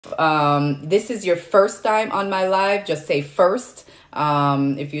this is your first time on my live, just say first.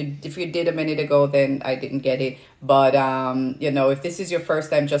 If you did a minute ago, then I didn't get it. But if this is your first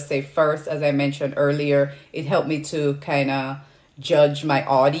time, just say first. As I mentioned earlier, it helped me to kind of judge my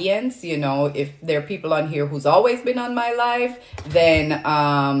audience. If there are people on here who's always been on my live, then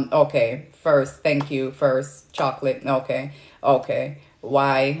okay, first, thank you, first chocolate. Okay,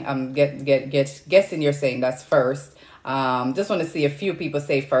 why? I'm guessing you're saying that's first. Just want to see a few people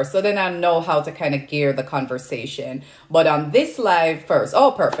say first, so then I know how to kind of gear the conversation. But on this live first,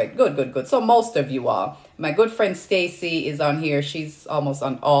 oh, perfect, good. So most of you all, my good friend Stacy is on here. She's almost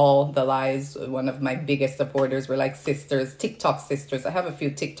on all the lives. One of my biggest supporters. We're like sisters, TikTok sisters. I have a few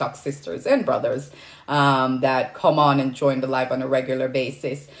TikTok sisters and brothers that come on and join the live on a regular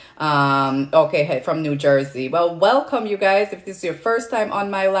basis. Okay, from New Jersey. Well, welcome you guys. If this is your first time on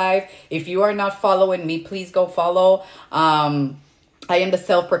my live, if you are not following me, please go follow. I am the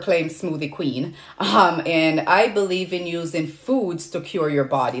self-proclaimed smoothie queen, and I believe in using foods to cure your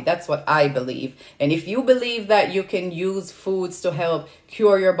body. That's what I believe. And if you believe that you can use foods to help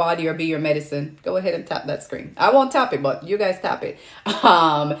cure your body or be your medicine, go ahead and tap that screen. I won't tap it, but you guys tap it.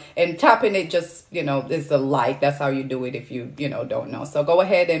 And tapping it just, is a like. That's how you do it if you, don't know. So go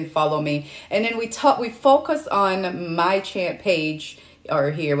ahead and follow me. And then we focus on my page,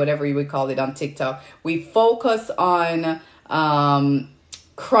 or here, whatever you would call it, on TikTok. We focus on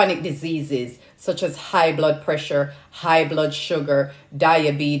chronic diseases such as high blood pressure, high blood sugar,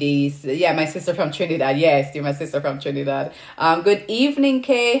 diabetes. Yeah, my sister from Trinidad. Yes, you're my sister from Trinidad. Good evening,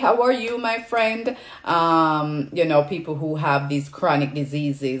 Kay. How are you, my friend? People who have these chronic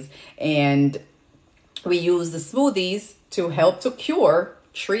diseases, and we use the smoothies to help to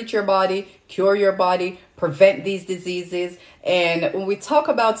treat your body, cure your body, prevent these diseases. And when we talk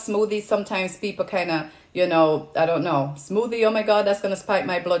about smoothies, sometimes people kind of, I don't know, smoothie, oh my God, that's going to spike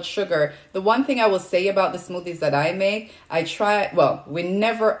my blood sugar. The one thing I will say about the smoothies that I make, we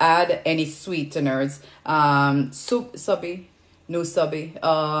never add any sweeteners. Highland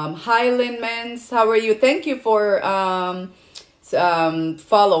Men's, how are you? Thank you for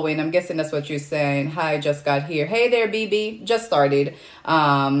following. I'm guessing that's what you're saying. Hi, just got here. Hey there, BB, just started.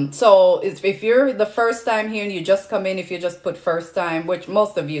 So if you're the first time here and you just come in, if you just put first time, which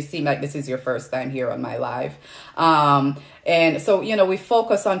most of you seem like this is your first time here on my live, and so we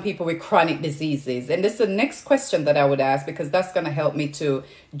focus on people with chronic diseases, and this is the next question that I would ask, because that's going to help me to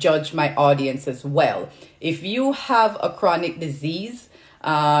judge my audience as well. If you have a chronic disease,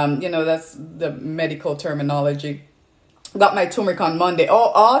 that's the medical terminology. Got my turmeric on Monday.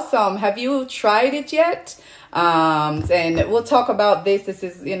 Oh, awesome. Have you tried it yet? And we'll talk about this. This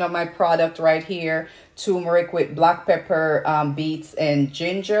is, my product right here. Turmeric with black pepper, beets, and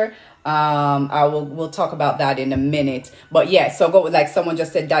ginger. We'll talk about that in a minute. But yeah, so go with, like someone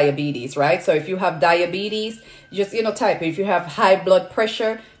just said, diabetes, right? So if you have diabetes, just, type it. If you have high blood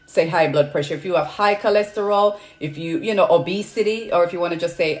pressure, say high blood pressure. If you have high cholesterol, if you, obesity, or if you want to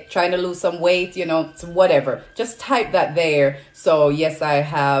just say trying to lose some weight, whatever, just type that there. So yes, I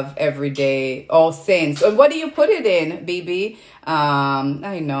have every day, all sins. And what do you put it in, BB?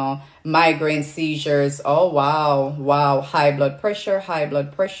 I know, migraine, seizures. Oh, wow. High blood pressure,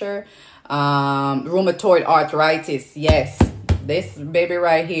 rheumatoid arthritis. Yes. This baby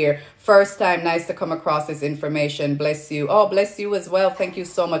right here. First time, nice to come across this information. Bless you. Oh, bless you as well. Thank you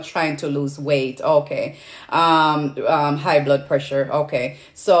so much. Trying to lose weight. Okay. High blood pressure. Okay.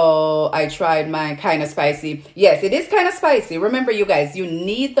 So I tried mine, kind of spicy. Yes, it is kind of spicy. Remember, you guys, you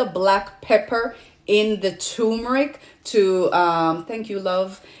need the black pepper in the turmeric to thank you,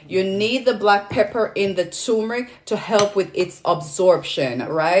 love. You need the black pepper in the turmeric to help with its absorption,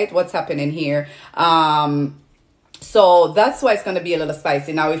 right? What's happening here? So that's why it's going to be a little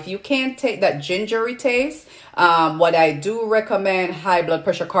spicy. Now, if you can't take that gingery taste, what I do recommend, high blood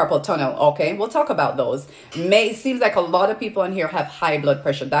pressure, carpal tunnel. Okay, we'll talk about those. It seems like a lot of people in here have high blood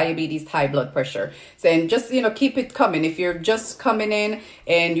pressure, diabetes, high blood pressure. So, and just, keep it coming. If you're just coming in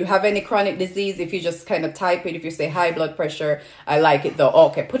and you have any chronic disease, if you just kind of type it, if you say high blood pressure, I like it though.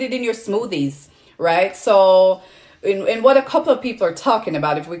 Okay, put it in your smoothies, right? So, in what a couple of people are talking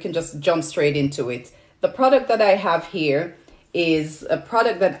about, if we can just jump straight into it. The product that I have here is a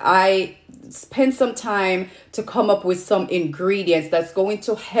product that I spent some time to come up with some ingredients that's going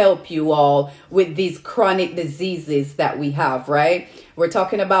to help you all with these chronic diseases that we have, right? We're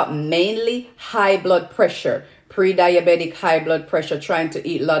talking about mainly high blood pressure, pre-diabetic high blood pressure, trying to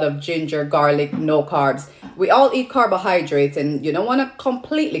eat a lot of ginger, garlic, no carbs. We all eat carbohydrates, and you don't want to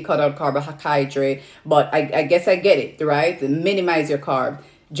completely cut out carbohydrate, but I guess I get it, right? Minimize your carb.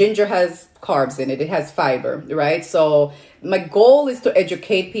 Ginger has carbs in it. It has fiber, right? So my goal is to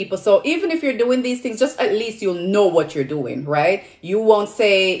educate people. So even if you're doing these things, just at least you'll know what you're doing, right? You won't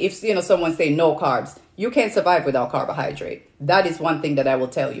say, if someone say no carbs, you can't survive without carbohydrate. That is one thing that I will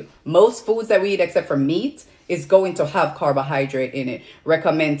tell you. Most foods that we eat, except for meat, is going to have carbohydrate in it.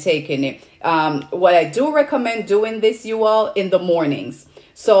 Recommend taking it. What I do recommend doing this, you all, in the mornings.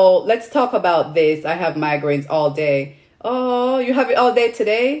 So let's talk about this. I have migraines all day. Oh, you have it all day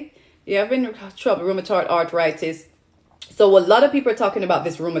today? You have been trouble, rheumatoid arthritis. So a lot of people are talking about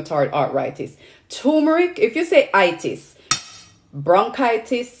this rheumatoid arthritis. Turmeric, if you say itis,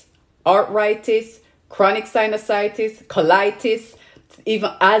 bronchitis, arthritis, chronic sinusitis, colitis, even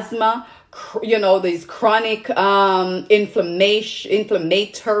asthma, these chronic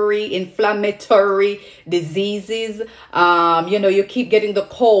inflammatory diseases. You keep getting the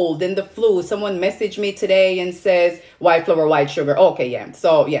cold and the flu. Someone messaged me today and says white flour, white sugar. Okay, yeah.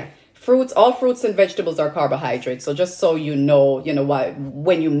 So yeah, all fruits and vegetables are carbohydrates. So just so why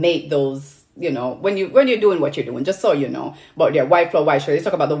when you make those, when you're doing what you're doing, just so you know. But yeah, white flour, white sugar. They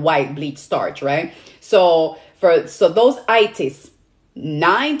talk about the white bleach starch, right? So those itis,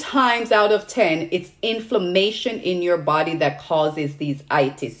 9 times out of 10, it's inflammation in your body that causes these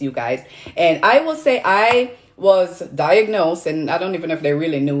itis, you guys. And I will say I was diagnosed, and I don't even know if they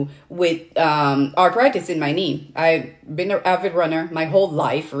really knew, with arthritis in my knee. I've been an avid runner my whole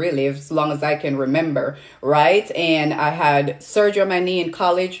life, really, as long as I can remember, right? And I had surgery on my knee in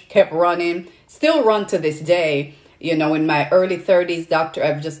college, kept running, still run to this day. In my early 30s,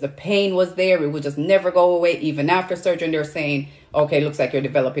 the pain was there. It would just never go away. Even after surgery, and they're saying, okay, looks like you're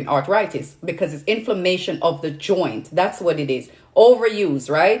developing arthritis because it's inflammation of the joint. That's what it is. Overuse,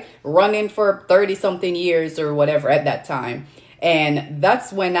 right? Running for 30 something years or whatever at that time. And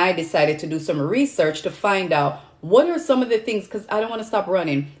that's when I decided to do some research to find out what are some of the things, because I don't want to stop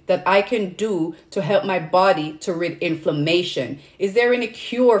running, that I can do to help my body to rid inflammation. Is there any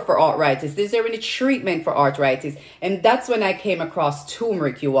cure for arthritis? Is there any treatment for arthritis? And that's when I came across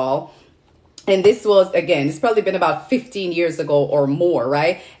turmeric, you all. And this was, again, it's probably been about 15 years ago or more,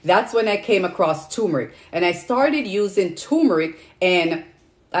 right? That's when I came across turmeric. And I started using turmeric, and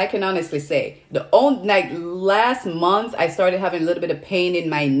I can honestly say last month I started having a little bit of pain in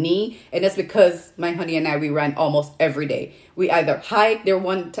my knee, and that's because my honey and I, we ran almost every day. We either hiked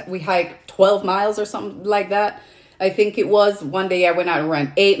we hiked 12 miles or something like that. I think it was. One day I went out and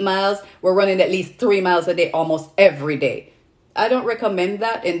ran 8 miles. We're running at least 3 miles a day almost every day. I don't recommend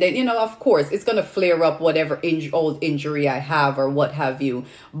that. And then, of course, it's going to flare up whatever old injury I have or what have you.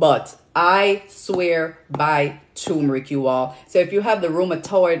 But I swear by turmeric, you all. So if you have the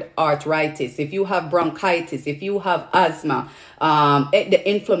rheumatoid arthritis, if you have bronchitis, if you have asthma, the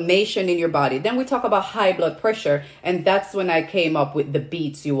inflammation in your body, then we talk about high blood pressure. And that's when I came up with the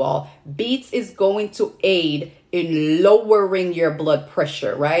beets, you all. Beets is going to aid in lowering your blood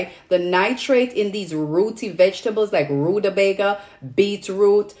pressure, right? The nitrate in these rooty vegetables like rutabaga,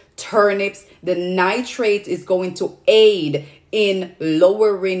 beetroot, turnips, the nitrate is going to aid in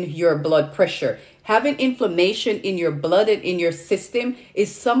lowering your blood pressure. Having inflammation in your blood and in your system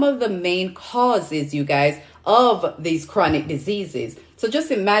is some of the main causes, you guys, of these chronic diseases. So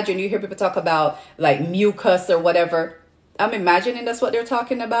just imagine, you hear people talk about like mucus or whatever. I'm imagining that's what they're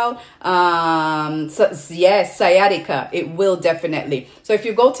talking about. Yes, sciatica. It will definitely. So if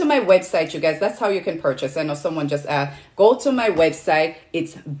you go to my website, you guys, that's how you can purchase. I know someone just asked. Go to my website.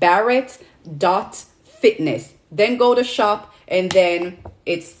 It's barrett.fitness. Then go to shop, and then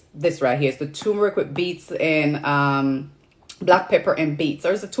it's this right here. It's the turmeric with beets and black pepper and beets.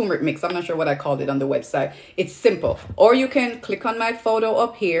 There's a turmeric mix. I'm not sure what I called it on the website. It's simple. Or you can click on my photo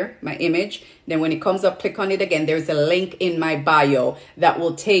up here, my image. Then when it comes up, click on it again. There's a link in my bio that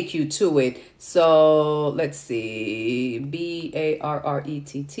will take you to it. So let's see.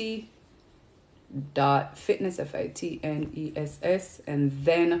 BARRETT.fitness, FITNESS, and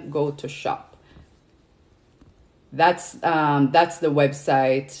then go to shop. That's the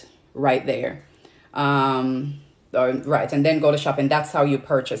website right there. Right, and then go to shop, and that's how you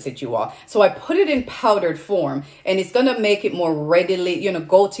purchase it, you all. So I put it in powdered form, and it's gonna make it more readily,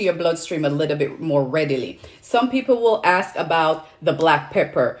 go to your bloodstream a little bit more readily. Some people will ask about the black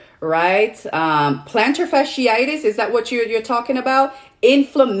pepper, right? Plantar fasciitis, is that what you're talking about?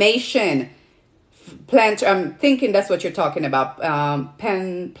 Inflammation. I'm thinking that's what you're talking about.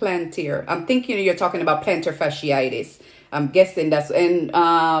 Plantar. I'm thinking you're talking about plantar fasciitis. I'm guessing that's, and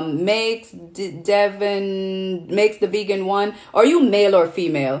makes the vegan one. Are you male or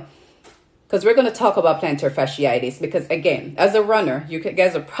female? Because we're going to talk about plantar fasciitis. Because again, as a runner, you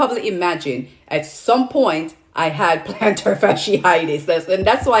guys will probably imagine at some point I had plantar fasciitis. And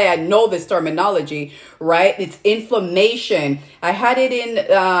that's why I know this terminology, right? It's inflammation. I had it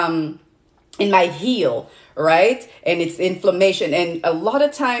in my heel, right? And it's inflammation. And a lot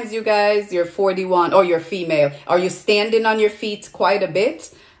of times, you guys, you're 41 or you're female. Are you standing on your feet quite a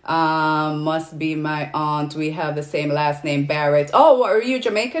bit? Must be my aunt. We have the same last name, Barrett. Oh, are you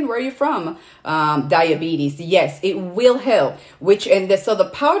Jamaican? Where are you from? Diabetes. Yes, it will help. So the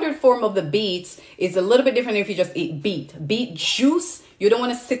powdered form of the beets is a little bit different if you just eat beet juice. You don't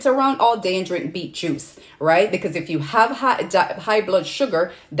want to sit around all day and drink beet juice, right? Because if you have high blood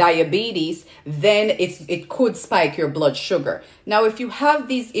sugar, diabetes, then it could spike your blood sugar. Now, if you have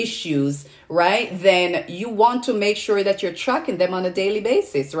these issues, right, then you want to make sure that you're tracking them on a daily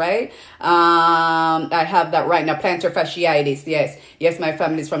basis, right? I have that right now. Plantar fasciitis. Yes, my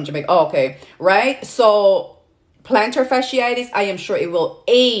family's from Jamaica. Oh, okay, right. So plantar fasciitis, I am sure it will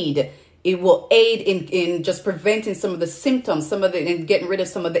aid. It will aid in just preventing some of the symptoms, and getting rid of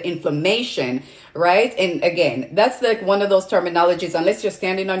some of the inflammation, right? And again, that's like one of those terminologies, unless you're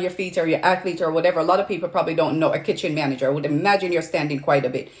standing on your feet or you're athlete or whatever. A lot of people probably don't know. A kitchen manager, I would imagine you're standing quite a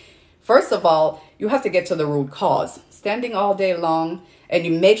bit. First of all, you have to get to the root cause. Standing all day long, and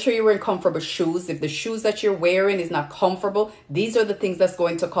you make sure you're wearing comfortable shoes. If the shoes that you're wearing is not comfortable, these are the things that's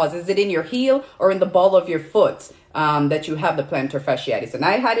going to cause. Is it in your heel or in the ball of your foot that you have the plantar fasciitis? And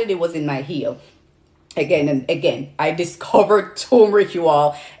I had it was in my heel. Again and again, I discovered turmeric, you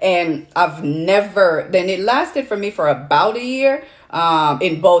all, and then it lasted for me for about a year.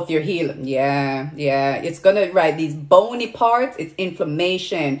 In both your heel, it's gonna, right, these bony parts, it's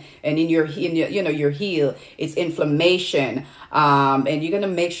inflammation, and in your heel, it's inflammation. And you're gonna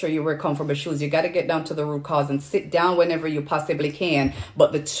make sure you wear comfortable shoes. You got to get down to the root cause and sit down whenever you possibly can.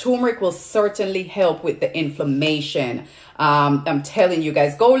 But the turmeric will certainly help with the inflammation. I'm telling you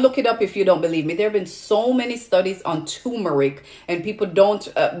guys, go look it up if you don't believe me. There have been so many studies on turmeric, and people don't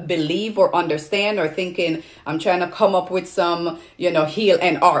believe or understand, or thinking I'm trying to come up with some, heel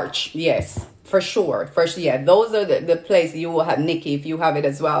and arch. Yes, for sure. First, those are the place you will have, Nikki, if you have it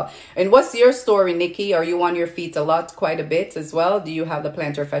as well. And what's your story, Nikki? Are you on your feet a lot, quite a bit as well? Do you have the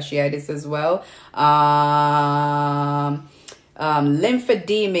plantar fasciitis as well?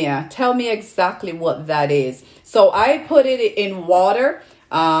 Lymphedema. Tell me exactly what that is. So I put it in water.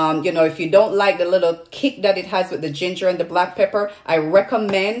 If you don't like the little kick that it has with the ginger and the black pepper, I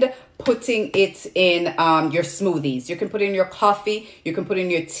recommend putting it in your smoothies. You can put it in your coffee. You can put it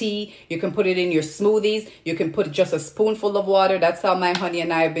in your tea. You can put it in your smoothies. You can put just a spoonful of water. That's how my honey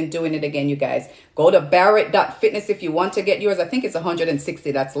and I have been doing it. Again, you guys, go to barrett.fitness if you want to get yours. I think it's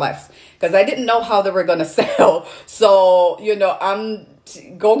 160 that's left, because I didn't know how they were going to sell. So,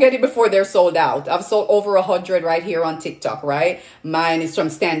 go get it before they're sold out. I've sold over 100 right here on TikTok, right? Mine is from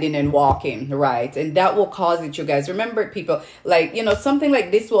standing and walking, right? And that will cause it, you guys. Remember, people, something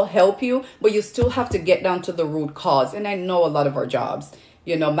like this will help you, but you still have to get down to the root cause. And I know a lot of our jobs,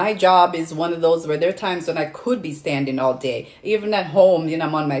 my job is one of those where there are times when I could be standing all day. Even at home,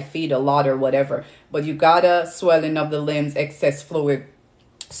 I'm on my feet a lot or whatever. But you got a swelling of the limbs, excess fluid.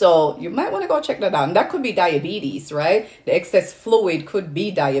 So you might want to go check that out. And that could be diabetes, right? The excess fluid could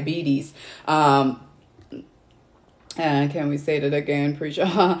be diabetes. And can we say that again, preacher?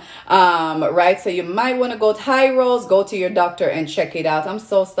 Right. So you might want to go to High Rose, go to your doctor and check it out. I'm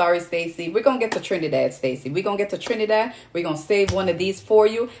so sorry, Stacy. We're going to get to Trinidad, Stacy. We're going to get to Trinidad. We're going to save one of these for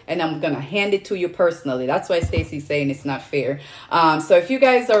you, and I'm going to hand it to you personally. That's why Stacy's saying it's not fair. So if you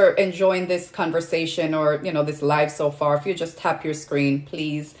guys are enjoying this conversation or, this live so far, if you just tap your screen,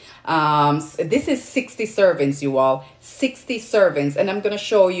 please. This is 60 servings, you all. 60 servings. And I'm going to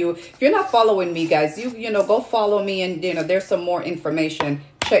show you, if you're not following me, guys, go follow me, and there's some more information.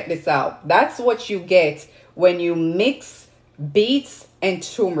 Check this out. That's what you get when you mix beets and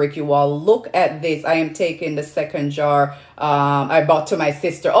turmeric, you all. Look at this. I am taking the second jar I bought to my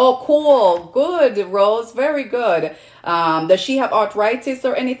sister. Oh, cool. Good, Rose. Very good. Does she have arthritis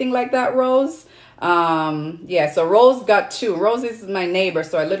or anything like that, Rose? So Rose got two. Rose is my neighbor,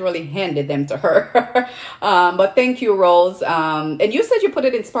 so I literally handed them to her. But thank you, Rose. And you said you put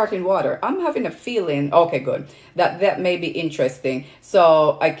it in sparkling water. I'm having a feeling, okay, good, that may be interesting.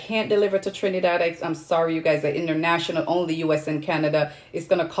 So I can't deliver to Trinidad. I'm sorry, you guys, are international, only US and Canada. It's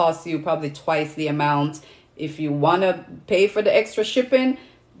going to cost you probably twice the amount. If you want to pay for the extra shipping,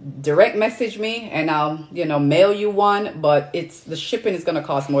 direct message me and I'll, mail you one, but the shipping is going to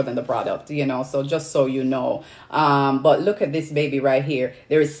cost more than the product, so just so you know. But look at this baby right here.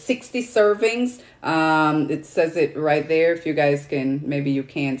 There is 60 servings. It says it right there. If you guys can, maybe you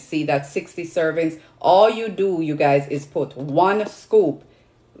can't see that, 60 servings. All you do, you guys, is put 1 scoop.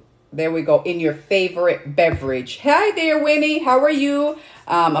 There we go. In your favorite beverage. Hi there, Winnie. How are you?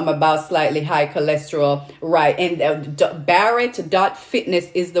 I'm about slightly high cholesterol. Right. And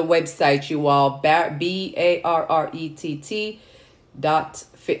Barrett.fitness is the website, you all. Barrett dot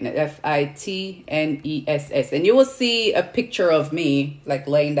fitness, FITNESS, and you will see a picture of me like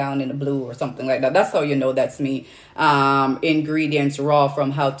laying down in the blue or something like that. That's how you know that's me. Ingredients raw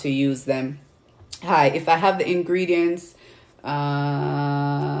from how to use them. Hi, if I have the ingredients,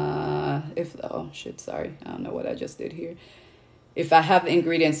 oh shit, sorry, I don't know what I just did here. If I have the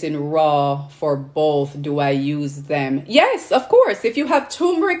ingredients in raw for both, do I use them? Yes, of course. If you have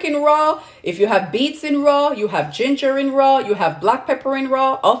turmeric in raw, if you have beets in raw, you have ginger in raw, you have black pepper in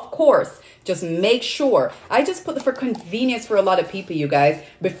raw, of course. Just make sure. I just put it for convenience for a lot of people, you guys.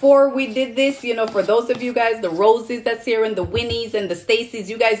 Before we did this, you know, for those of you guys, the Roses that's here and the Winnies and the Stacys,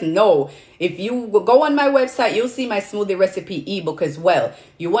 you guys know. If you go on my website, you'll see my smoothie recipe ebook as well.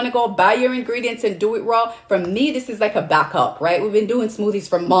 You want to go buy your ingredients and do it raw. For me, this is like a backup, right? We've been doing smoothies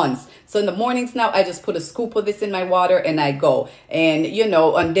for months. So in the mornings now, I just put a scoop of this in my water and I go. And, you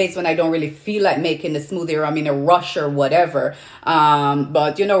know, on days when I don't really feel like making the smoothie or I'm in a rush or whatever.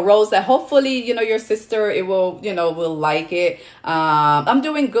 But, you know, Rosa, hopefully, you know, your sister, it will, you know, will like it. I'm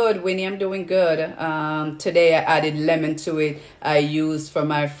doing good, Winnie. I'm doing good. Today I added lemon to it. I used for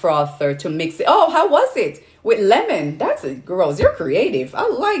my frother to mix it. Oh, how was it? With lemon. That's it, girls. You're creative. I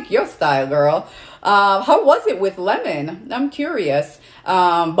like your style, girl. How was it with lemon? I'm curious.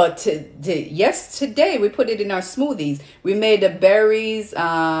 But yes, today we put it in our smoothies. We made the berries.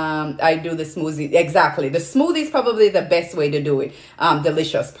 I do the smoothie. Exactly. The smoothie is probably the best way to do it.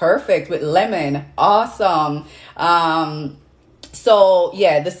 Delicious. Perfect with lemon. Awesome. So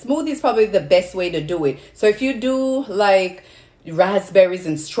yeah, the smoothie is probably the best way to do it. So if you do like raspberries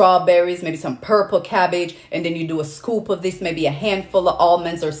and strawberries, maybe some purple cabbage, and then you do a scoop of this, maybe a handful of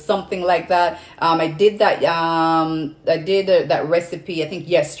almonds or something like that. I did that. That recipe, I think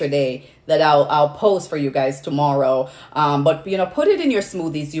yesterday, that I'll post for you guys tomorrow. But you know, put it in your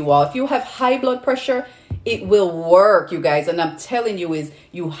smoothies, you all. If you have high blood pressure, it will work, you guys. And I'm telling you, is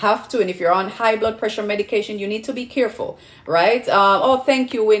you have to. And if you're on high blood pressure medication, you need to be careful, right? Oh,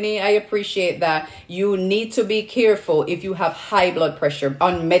 thank you, Winnie. I appreciate that. You need to be careful if you have high blood pressure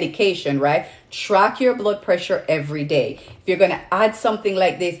on medication, right? Track your blood pressure every day. If you're going to add something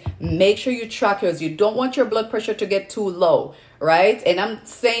like this, make sure you track yours. You don't want your blood pressure to get too low, right? And I'm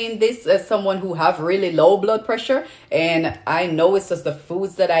saying this as someone who have really low blood pressure, and I know it's just the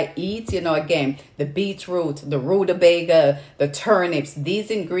foods that I eat. You know, again, the beetroot, the rutabaga, the turnips, these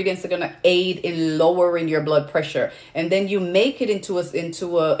ingredients are going to aid in lowering your blood pressure. And then you make it into a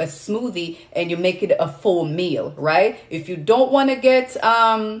smoothie, and you make it a full meal, right? If you don't want to get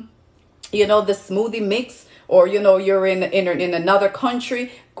you know, the smoothie mix, or, you know, you're in another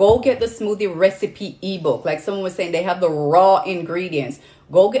country, go get the smoothie recipe ebook. Like someone was saying, they have the raw ingredients.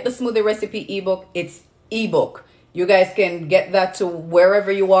 Go get the smoothie recipe ebook. It's ebook. You guys can get that to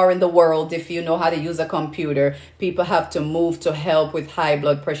wherever you are in the world if you know how to use a computer. People have to move to help with high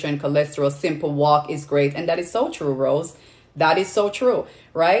blood pressure and cholesterol. Simple walk is great. And that is so true, Rose. That is so true,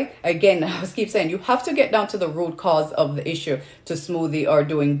 right? Again, I keep saying you have to get down to the root cause of the issue to smoothie or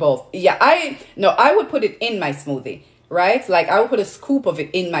doing both. Yeah, I would put it in my smoothie, right? Like I would put a scoop of it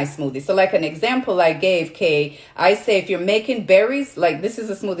in my smoothie. So like an example I gave, Kay, I say if you're making berries, like this is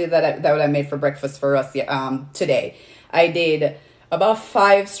a smoothie that I made for breakfast for us today. I did about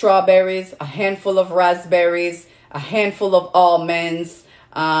 5 strawberries, a handful of raspberries, a handful of almonds,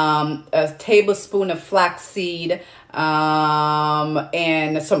 a tablespoon of flaxseed,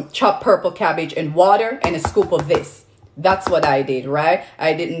 and some chopped purple cabbage and water and a scoop of this. That's what I did, right?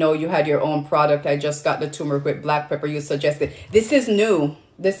 I didn't know you had your own product. I just got the turmeric with black pepper you suggested. This is new.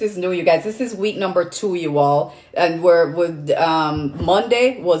 This is new, you guys. This is week number 2, you all. And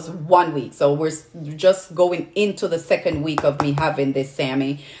Monday was 1 week. So we're just going into the 2nd week of me having this,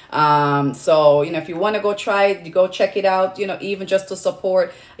 Sammy. So, you know, if you want to go try it, go check it out, you know, even just to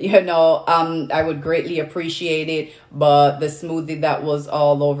support, you know, I would greatly appreciate it. But the smoothie that was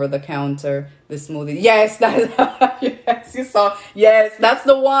all over the counter, the smoothie. Yes, yes, you saw. Yes, that's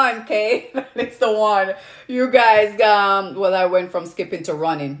the one, Kay. It's the one. You guys, well, I went from skipping to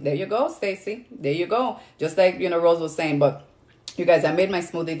running. There you go, Stacy. There you go. Just like, you know, Rose was saying, but you guys, I made my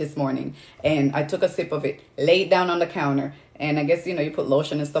smoothie this morning and I took a sip of it, laid down on the counter. And I guess, you know, you put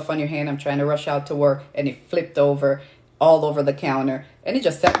lotion and stuff on your hand. I'm trying to rush out to work and it flipped over all over the counter and it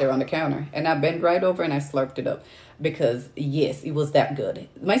just sat there on the counter. And I bent right over and I slurped it up because, yes, it was that good.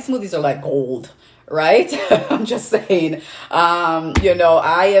 My smoothies are like gold, right? I'm just saying.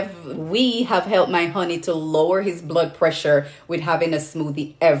 We have helped my honey to lower his blood pressure with having a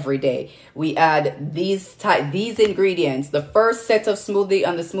smoothie every day. We add these ingredients. The first set of smoothie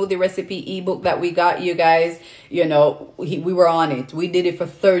on the smoothie recipe ebook that we got, you guys, we were on it. We did it for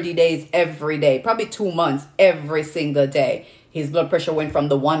 30 days every day, probably 2 months every single day. His blood pressure went from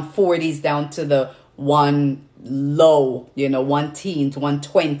the 140s down to the one low, 110 to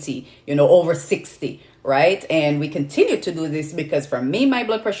 120, over 60, right? And we continue to do this because for me, my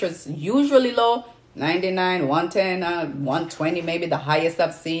blood pressure is usually low, 99, 110, 120, maybe the highest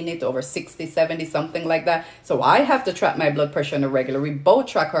I've seen it, over 60, 70, something like that. So I have to track my blood pressure on a regular. We both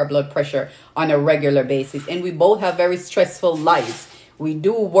track our blood pressure on a regular basis, and we both have very stressful lives. We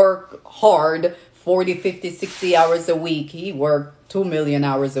do work hard, 40, 50, 60 hours a week. He worked 2 million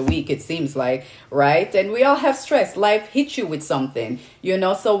hours a week, it seems like, right? And we all have stress. Life hits you with something,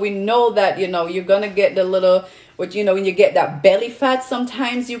 so we know that, you're going to get the little, when you get that belly fat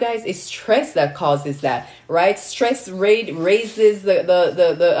sometimes, you guys, it's stress that causes that, right? Stress raises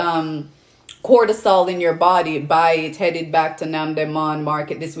the cortisol in your body. Buy it, headed back to Namdemon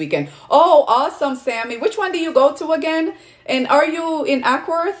market this weekend. Oh, awesome, Sammy. Which one do you go to again? And are you in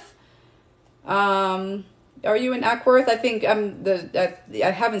Ackworth? Are you in Ackworth? I think I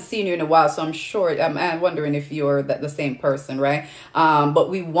haven't seen you in a while, so I'm sure. I'm wondering if you're the same person, right?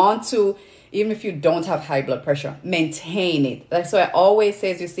 But we want to, even if you don't have high blood pressure, maintain it. That's why I always say,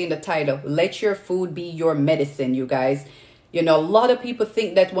 as you see in the title, let your food be your medicine, you guys. A lot of people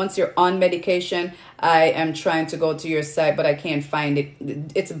think that once you're on medication, I am trying to go to your site, but I can't find it.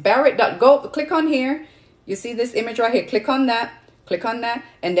 It's Barrett.go. Click on here. You see this image right here. Click on that. Click on that,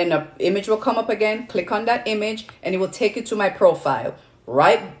 and then an image will come up again. Click on that image, and it will take you to my profile.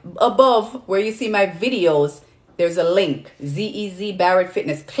 Right above where you see my videos, there's a link, ZEZ Barrett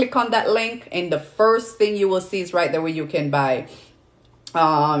Fitness. Click on that link, and the first thing you will see is right there where you can buy.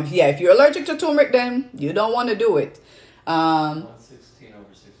 If you're allergic to turmeric, then you don't want to do it. 116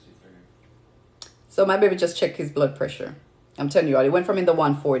 over 63. So my baby just checked his blood pressure. I'm telling you, it went from in the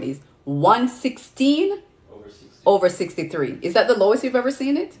 140s. 116 over 63. Is that the lowest you've ever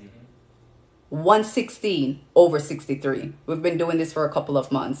seen it? 116 over 63. We've been doing this for a couple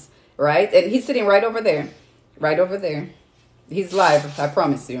of months, right? And he's sitting right over there. Right over there. He's live, I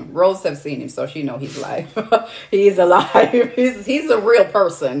promise you. Rose have seen him, so she know he's live. He's alive. He's a real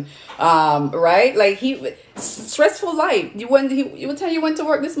person, right? Like stressful life. You would tell you went to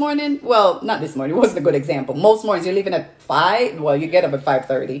work this morning. Well, not this morning. It wasn't a good example. Most mornings you're leaving at 5. Well, you get up at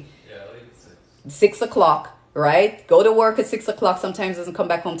 5:30. Yeah, I leave at 6. 6 o'clock. Right? Go to work at 6 o'clock. Sometimes doesn't come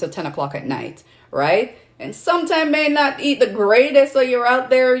back home till 10 o'clock at night. Right? And sometimes may not eat the greatest, so you're out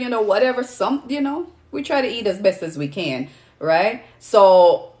there, whatever. We try to eat as best as we can. Right?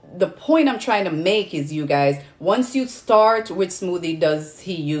 So the point I'm trying to make is, you guys, once you start, which smoothie does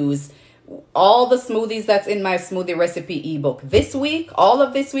he use? All the smoothies that's in my smoothie recipe ebook. All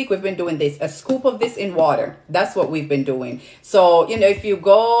of this week, we've been doing this. A scoop of this in water. That's what we've been doing. So, if you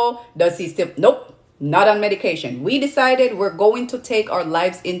go, does he still? Nope. Not on medication. We decided we're going to take our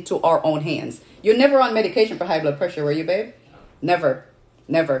lives into our own hands. You're never on medication for high blood pressure, were you, babe? Never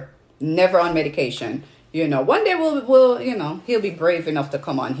on medication. One day we'll he'll be brave enough to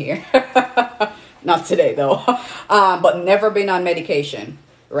come on here. Not today though. But never been on medication,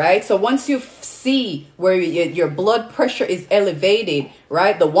 right? So once you see where your blood pressure is elevated,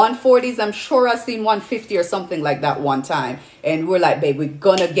 right? The 140s, I'm sure I've seen 150 or something like that one time. And we're like, babe, we're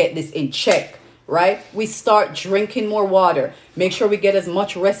gonna get this in check. Right? We start drinking more water. Make sure we get as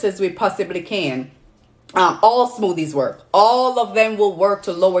much rest as we possibly can. All smoothies work. All of them will work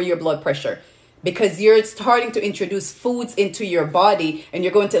to lower your blood pressure because you're starting to introduce foods into your body and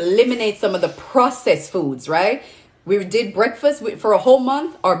you're going to eliminate some of the processed foods, right? We did breakfast for a whole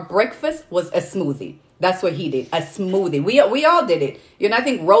month. Our breakfast was a smoothie. That's what he did, a smoothie. We all did it. I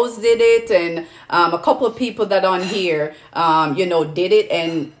think Rose did it, and a couple of people that on here, did it.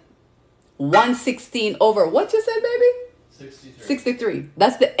 And 116 over what you said, baby? 63.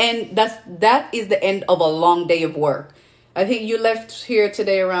 That's the end. That is the end of a long day of work. I think you left here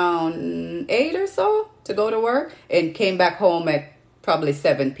today around 8 or so to go to work and came back home at probably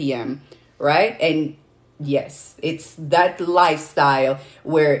 7 p.m. Right? And yes, it's that lifestyle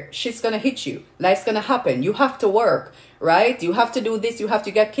where shit's gonna hit you. Life's gonna happen. You have to work, right? You have to do this. You have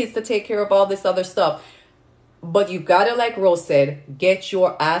to get kids to take care of all this other stuff. But you gotta, like Rose said, get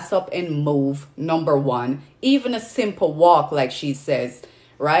your ass up and move, number one. Even a simple walk, like she says,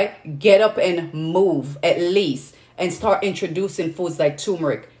 right? Get up and move at least. And start introducing foods like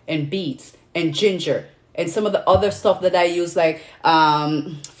turmeric and beets and ginger. And some of the other stuff that I use, like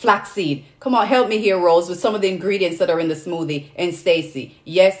flaxseed. Come on, help me here, Rose, with some of the ingredients that are in the smoothie. And Stacy.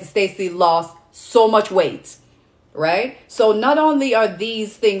 Yes, Stacy lost so much weight, right? So not only are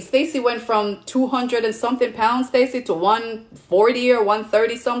these things, Stacy went from 200 and something pounds, Stacy, to 140 or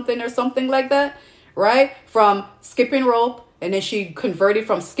 130 something or something like that, right? From skipping rope. And then she converted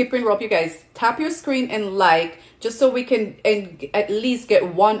from skipping rope. You guys, tap your screen and like, just so we can at least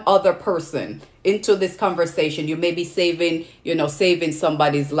get one other person into this conversation. You may be saving, saving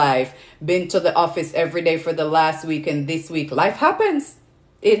somebody's life. Been to the office every day for the last week, and this week life happens.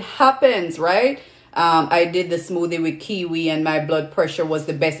 It happens, right? I did the smoothie with kiwi and my blood pressure was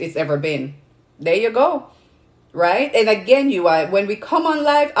the best it's ever been. There you go. Right? And again, when we come on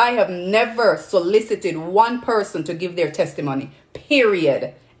live, I have never solicited one person to give their testimony,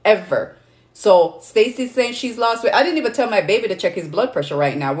 period, ever. So Stacy's saying she's lost weight. I didn't even tell my baby to check his blood pressure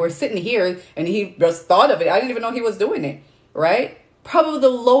right now. We're sitting here and he just thought of it. I didn't even know he was doing it, right? Probably the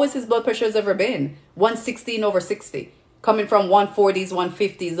lowest his blood pressure has ever been, 116/60, coming from 140s,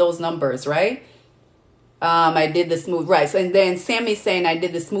 150s, those numbers, right? I did the smooth rice. And then Sammy's saying I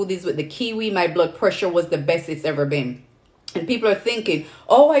did the smoothies with the kiwi. My blood pressure was the best it's ever been. And people are thinking,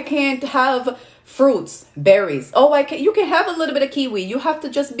 oh, I can't have fruits, berries. Oh, you can have a little bit of kiwi. You have to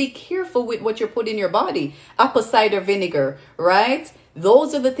just be careful with what you put in your body. Apple cider vinegar, right?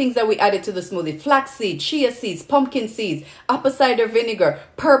 Those are the things that we added to the smoothie. Flaxseed, chia seeds, pumpkin seeds, apple cider vinegar,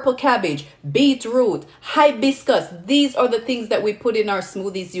 purple cabbage, beetroot, hibiscus. These are the things that we put in our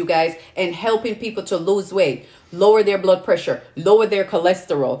smoothies, you guys, and helping people to lose weight, lower their blood pressure, lower their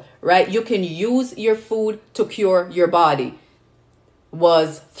cholesterol, right? You can use your food to cure your body.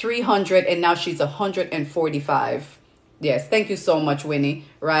 Was 300 and now she's 145. Yes, thank you so much, Winnie.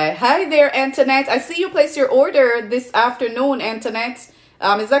 Right. Hi there, Antoinette. I see you place your order this afternoon, Antoinette.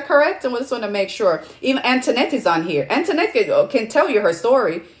 Is that correct? I just want to make sure. Even Antoinette is on here. Antoinette can tell you her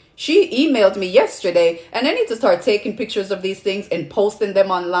story. She emailed me yesterday, and I need to start taking pictures of these things and posting them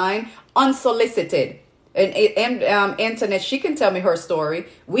online unsolicited. And Antoinette, she can tell me her story.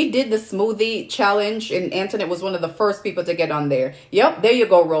 We did the smoothie challenge, and Antoinette was one of the first people to get on there. Yep, there you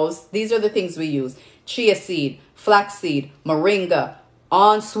go, Rose. These are the things we use. Chia seed, flaxseed, moringa,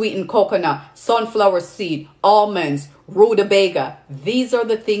 unsweetened coconut, sunflower seed, almonds, rutabaga. These are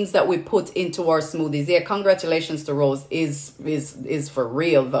the things that we put into our smoothies. Yeah, congratulations to Rose. Is for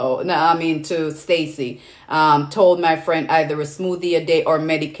real though. No, I mean to Stacy. Told my friend either a smoothie a day or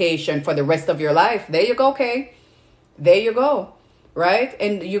medication for the rest of your life. There you go, Kay. There you go. Right?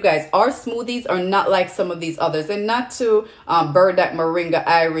 And you guys, our smoothies are not like some of these others. And not to burdock, moringa,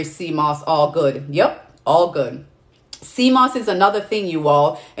 iris, sea moss, all good. Yep, all good. Sea moss is another thing, you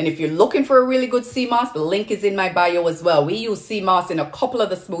all. And if you're looking for a really good sea moss, the link is in my bio as well. We use sea moss in a couple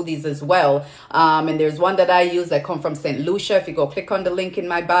of the smoothies as well. And there's one that I use that come from St. Lucia. If you go click on the link in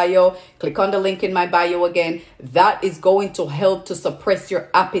my bio, click on the link in my bio again, that is going to help to suppress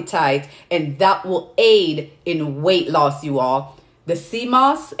your appetite. And that will aid in weight loss, you all. The sea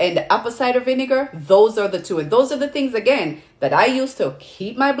moss and the apple cider vinegar, those are the two. And those are the things, again, that I use to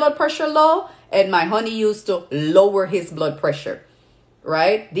keep my blood pressure low and my honey used to lower his blood pressure,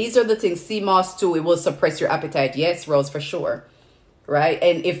 right? These are the things. Sea moss too, it will suppress your appetite. Yes, Rose, for sure, right?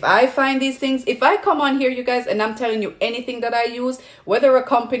 And if I find these things, if I come on here, you guys, and I'm telling you anything that I use, whether a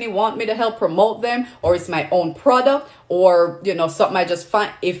company want me to help promote them or it's my own product or, something I just find,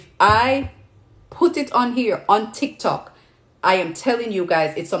 if I put it on here on TikTok, I am telling you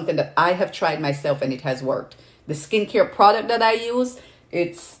guys, it's something that I have tried myself and it has worked. The skincare product that I use,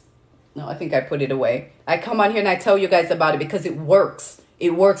 no, I think I put it away. I come on here and I tell you guys about it because it works.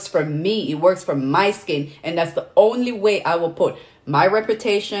 It works for me. It works for my skin. And that's the only way I will put my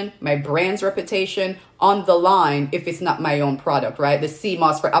reputation, my brand's reputation on the line if it's not my own product, right? The sea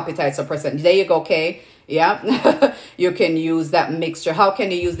moss for appetite suppressant. There you go, Kay. Yeah. You can use that mixture. How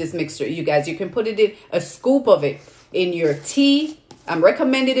can you use this mixture? You guys, you can put it in a scoop of it in your tea. I'm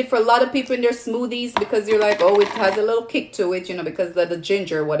recommending it for a lot of people in their smoothies because you're like, oh, it has a little kick to it, because of the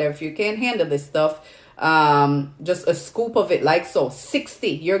ginger or whatever. If you can't handle this stuff, just a scoop of it like so. 60,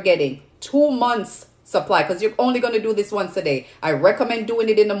 you're getting 2 months supply because you're only going to do this once a day. I recommend doing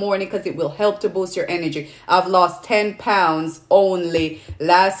it in the morning because it will help to boost your energy. I've lost 10 pounds only.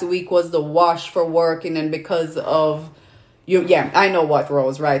 Last week was the wash for working and because of... Yeah, I know what,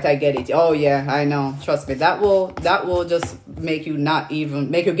 Rose, right? I get it. Oh yeah, I know. Trust me, that will just make you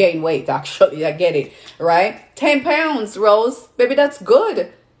make you gain weight, actually. I get it, right? 10 pounds, Rose. Baby, that's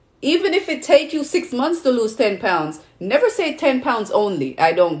good. Even if it take you 6 months to lose 10 pounds, never say 10 pounds only.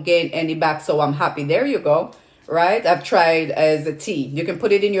 I don't gain any back, so I'm happy. There you go, right? I've tried as a tea. You can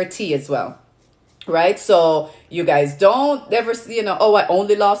put it in your tea as well. right? So you guys don't ever, oh, I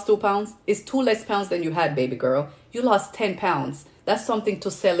only lost 2 pounds. It's 2 less pounds than you had, baby girl. You lost 10 pounds. That's something to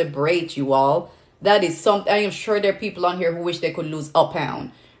celebrate, you all. That is something. I am sure there are people on here who wish they could lose a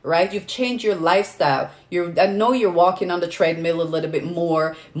pound, right? You've changed your lifestyle. I know you're walking on the treadmill a little bit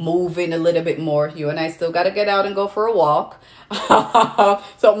more, moving a little bit more. You and I still got to get out and go for a walk.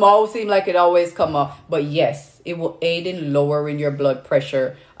 Something always seems like it always come up. But yes, it will aid in lowering your blood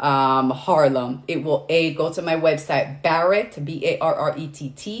pressure. Harlem. It will aid. Go to my website, Barrett,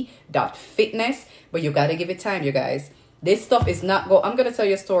 BARRETT.fitness. But you got to give it time, you guys. This stuff is not I'm going to tell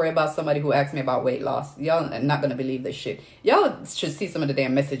you a story about somebody who asked me about weight loss. Y'all are not going to believe this shit. Y'all should see some of the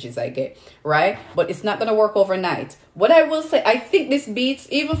damn messages I get, right? But it's not going to work overnight. What I will say, I think this Beets,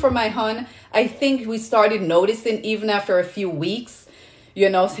 even for my hun, I think we started noticing even after a few weeks, he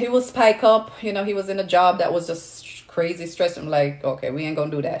will spike up. He was in a job that was just crazy stress. I'm like, okay, we ain't gonna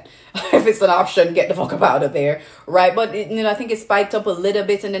do that. If it's an option, get the fuck up out of there, right? But I think it spiked up a little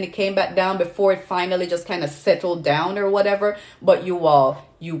bit and then it came back down before it finally just kind of settled down or whatever. But you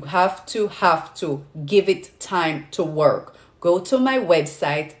have to give it time to work. Go to my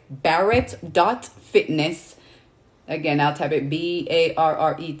website, barrett.fitness. Again, I'll type it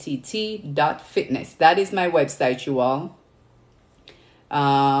BARRETT.fitness. That is my website, you all.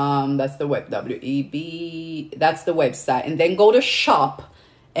 That's the web, WEB. That's the website. And then go to shop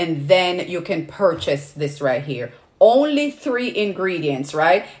and then you can purchase this right here. Only 3 ingredients,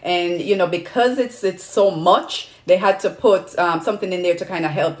 right? And, because it's so much, they had to put something in there to kind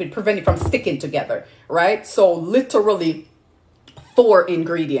of help it, prevent it from sticking together, right? So literally 4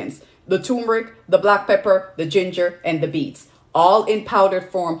 ingredients: the turmeric, the black pepper, the ginger, and the beets, all in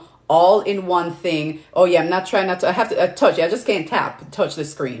powdered form, all in one thing. Oh yeah, I'm not trying not to, I have to touch it. I just can't touch the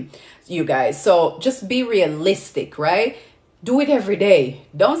screen, you guys. So just be realistic, right? Do it every day.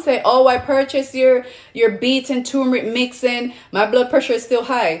 Don't say, oh, I purchased your beets and turmeric mixing. My blood pressure is still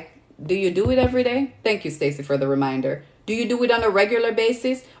high. Do you do it every day? Thank you, Stacy, for the reminder. Do you do it on a regular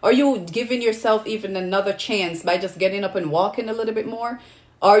basis? Are you giving yourself even another chance by just getting up and walking a little bit more?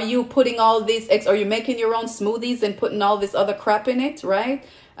 Are you putting all these, are you making your own smoothies and putting all this other crap in it, right?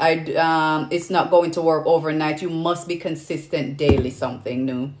 It's not going to work overnight. You must be consistent daily, something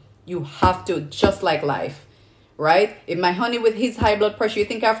new. You have to, just like life, right? If my honey with his high blood pressure, you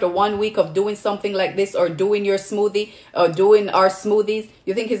think after 1 week of doing something like this or doing your smoothie or doing our smoothies,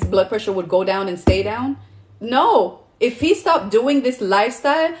 you think his blood pressure would go down and stay down? No. If he stopped doing this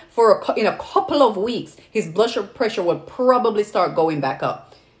lifestyle in a couple of weeks, his blood pressure would probably start going back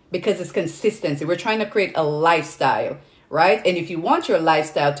up because it's consistency. We're trying to create a lifestyle, right? And if you want your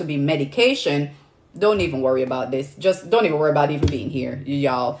lifestyle to be medication, don't even worry about this. Just don't even worry about even being here,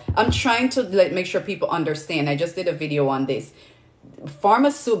 y'all. I'm trying to make sure people understand. I just did a video on this.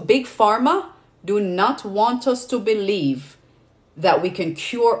 Big pharma do not want us to believe that we can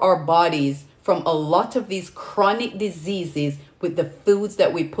cure our bodies from a lot of these chronic diseases with the foods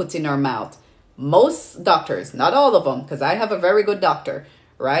that we put in our mouth. Most doctors, not all of them, because I have a very good doctor,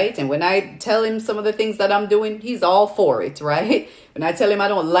 right? And when I tell him some of the things that I'm doing, he's all for it, right? When I tell him I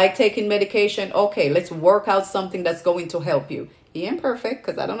don't like taking medication, okay, let's work out something that's going to help you. He ain't perfect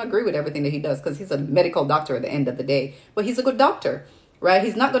because I don't agree with everything that he does because he's a medical doctor at the end of the day, but he's a good doctor, right?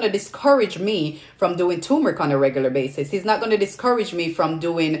 He's not going to discourage me from doing turmeric on a regular basis. He's not going to discourage me from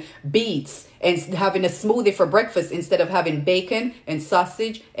doing beets and having a smoothie for breakfast instead of having bacon and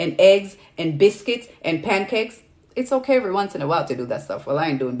sausage and eggs and biscuits and pancakes. It's okay every once in a while to do that stuff. Well, I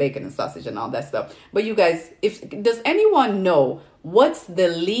ain't doing bacon and sausage and all that stuff. But you guys, does anyone know what's the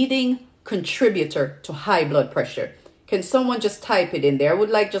leading contributor to high blood pressure? Can someone just type it in there? I would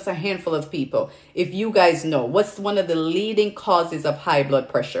like just a handful of people. If you guys know, what's one of the leading causes of high blood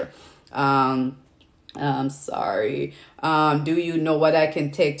pressure? I'm sorry. Do you know what I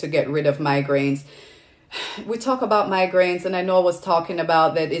can take to get rid of migraines? We talk about migraines, and I know I was talking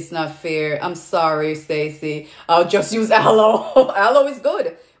about that it's not fair. I'm sorry, Stacy. I'll just use aloe. Aloe is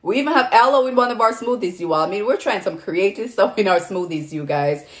good. We even have aloe in one of our smoothies, you all. I mean, we're trying some creative stuff in our smoothies, you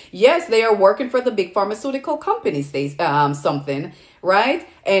guys. Yes, they are working for the big pharmaceutical companies, something, right?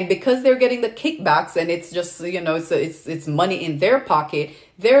 And because they're getting the kickbacks and it's just, it's money in their pocket,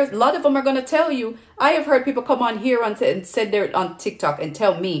 a lot of them are going to tell you. I have heard people come on here and said they're on TikTok and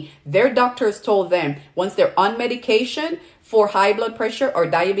tell me their doctors told them once they're on medication for high blood pressure or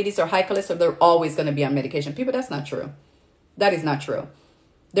diabetes or high cholesterol, they're always going to be on medication. People, that's not true. That is not true.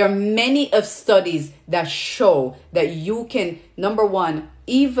 There are many of studies that show that you can, number one,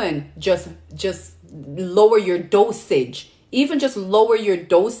 even just lower your dosage, even just lower your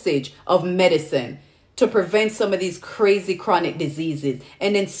dosage of medicine. to prevent some of these crazy chronic diseases,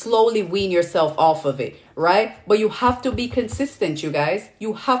 and then slowly wean yourself off of it, right? But you have to be consistent, you guys.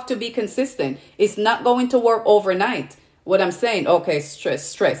 You have to be consistent. It's not going to work overnight. What I'm saying, okay,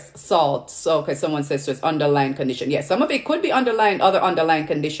 stress, salt. So, okay, someone says stress, underlying condition. Yeah, some of it could be other underlying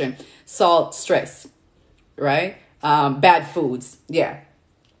condition, salt, stress, right? Bad foods. Yeah.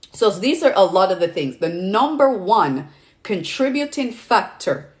 So these are a lot of the things. The number one contributing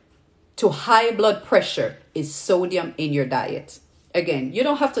factor to high blood pressure is sodium in your diet. Again, you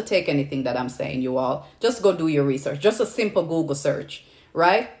don't have to take anything that I'm saying, you all. Just go do your research. Just a simple Google search,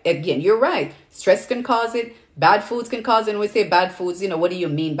 right? Again, you're right. Stress can cause it. Bad foods can cause it. And we say bad foods, what do you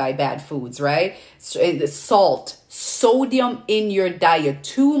mean by bad foods, right? The salt, sodium in your diet.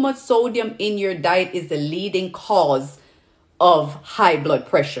 Too much sodium in your diet is the leading cause of high blood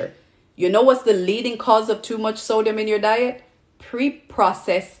pressure. You know what's the leading cause of too much sodium in your diet?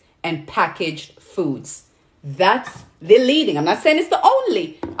 Pre-processed and packaged foods. That's the leading. I'm not saying it's the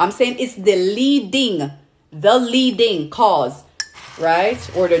only. I'm saying it's the leading cause, right?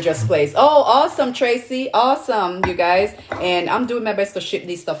 Order just placed. Oh, awesome, Tracy. Awesome, you guys. And I'm doing my best to ship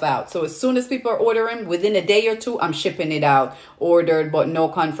these stuff out. So as soon as people are ordering, within a day or two, I'm shipping it out. Ordered, but no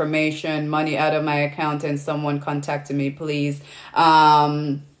confirmation. Money out of my account, and someone contacted me, please.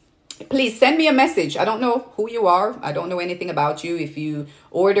 Please send me a message. I don't know who you are. I don't know anything about you. If you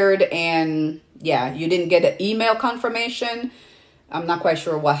ordered and you didn't get an email confirmation, I'm not quite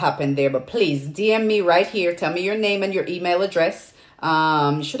sure what happened there, but please DM me right here. Tell me your name and your email address.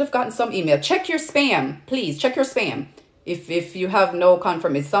 You should have gotten some email. Check your spam. Please check your spam. If you have no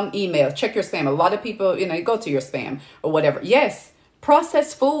confirmation, some email, check your spam. A lot of people, you go to your spam or whatever. Yes,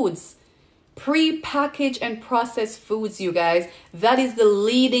 processed foods. Pre-packaged and processed foods, you guys, that is the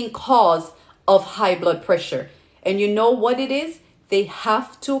leading cause of high blood pressure. And you know what it is? They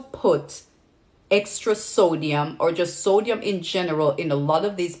have to put extra sodium or just sodium in general in a lot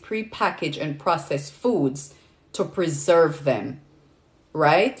of these pre-packaged and processed foods to preserve them,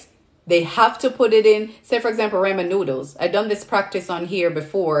 right? They have to put it in, say, for example, ramen noodles. I've done this practice on here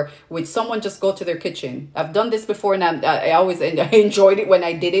before with someone just go to their kitchen. I've done this before, and I always enjoyed it when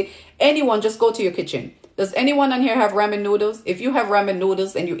I did it. Anyone, just go to your kitchen. Does anyone on here have ramen noodles? If you have ramen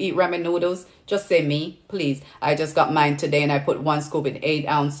noodles and you eat ramen noodles, just say me, please. I just got mine today, and I put 1 scoop in 8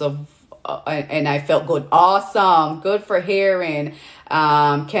 ounces of, and I felt good. Awesome. Good for hearing.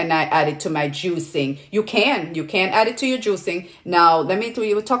 Can I add it to my juicing? You can add it to your juicing. Now, let me tell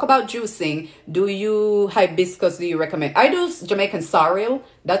you, talk about juicing. Do you hibiscus? Do you recommend? I do Jamaican sorrel.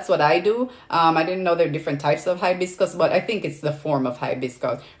 That's what I do. I didn't know there are different types of hibiscus, but I think it's the form of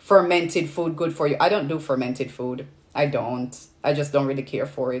hibiscus. Fermented food, good for you. I don't do fermented food. I just don't really care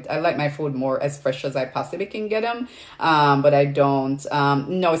for it. I like my food more as fresh as I possibly can get them. But I don't.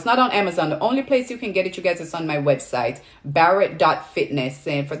 No, it's not on Amazon. The only place you can get it, you guys, is on my website, barrett.fitness.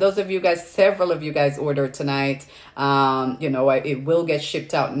 And for those of you guys, several of you guys ordered tonight. It will get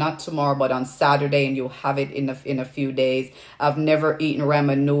shipped out, not tomorrow, but on Saturday, and you'll have it in a few days. I've never eaten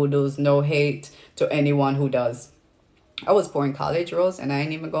ramen noodles. No hate to anyone who does. I was poor in college, Rose, and I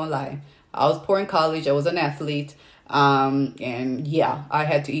ain't even gonna lie. I was poor in college. I was an athlete. And yeah, I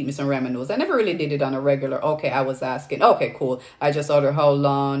had to eat me some ramen noodles. I never really did it on a regular. Okay, I was asking. Okay, cool. I just ordered. How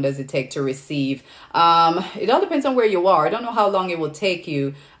long does it take to receive? It all depends on where you are. I don't know how long it will take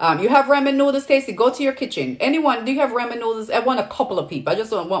you. You have ramen noodles, Casey? Go to your kitchen. Anyone, do you have ramen noodles? I want a couple of people. I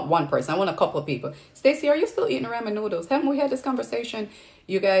just don't want one person. I want a couple of people. Stacey, are you still eating ramen noodles? Haven't we had this conversation,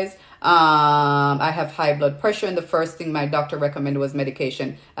 you guys? I have high blood pressure, and the first thing my doctor recommended was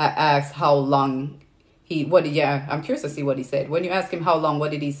medication. I asked how long I'm curious to see what he said. When you ask him how long,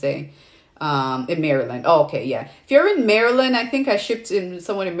 what did he say? In Maryland. Oh, okay, yeah. If you're in Maryland, I think I shipped in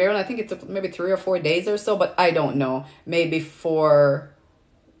someone in Maryland. I think it took maybe 3 or 4 days or so, but I don't know. Maybe he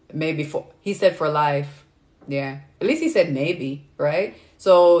said for life. Yeah. At least he said maybe, right?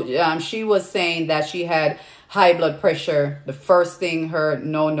 So she was saying that she had high blood pressure. The first thing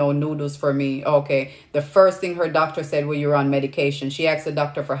no noodles for me. Okay. The first thing her doctor said, well, you're on medication. She asked the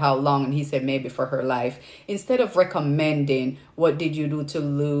doctor for how long, and he said maybe for her life. Instead of recommending, what did you do to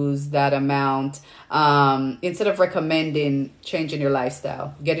lose that amount? Instead of recommending changing your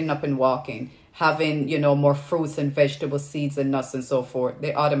lifestyle, getting up and walking, having, more fruits and vegetables, seeds and nuts and so forth,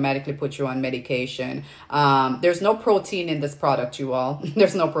 they automatically put you on medication. There's no protein in this product, you all.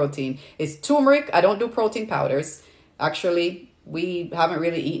 There's no protein. It's turmeric. I don't do protein powders. Actually, we haven't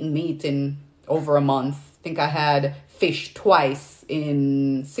really eaten meat in over a month. I think I had fish twice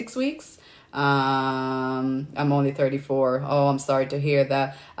in 6 weeks. I'm only 34. Oh, I'm sorry to hear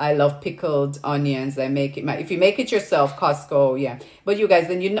that. I love pickled onions. I make it. If you make it yourself, Costco, yeah. But you guys,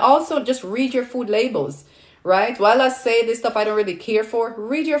 then you also just read your food labels, right? While I say this stuff I don't really care for,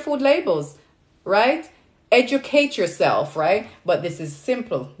 read your food labels, right? Educate yourself, right? But this is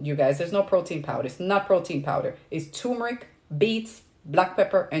simple, you guys. There's no protein powder. It's not protein powder. It's turmeric, beets, black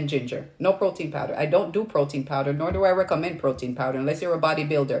pepper, and ginger. No protein powder. I don't do protein powder, nor do I recommend protein powder unless you're a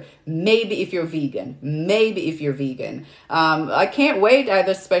bodybuilder. Maybe if you're vegan. Maybe if you're vegan. I can't wait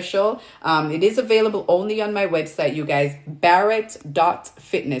either special. It is available only on my website, you guys.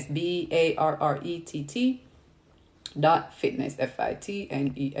 Barrett.fitness. BARRETT .fitness.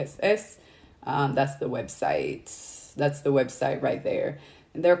 FITNESS. That's the website. That's the website right there.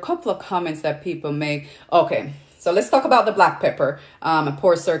 And there are a couple of comments that people make. Okay, so let's talk about the black pepper.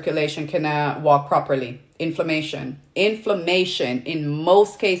 Poor circulation cannot walk properly. Inflammation. Inflammation. In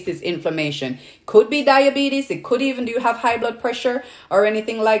most cases, inflammation. Could be diabetes. It could even, do you have high blood pressure or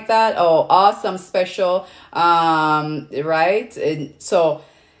anything like that? Oh, awesome, special. Right? And so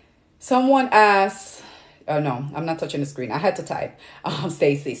someone asked, oh no, I'm not touching the screen. I had to type.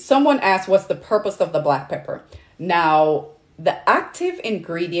 Stacy. Someone asked, what's the purpose of the black pepper? Now, the active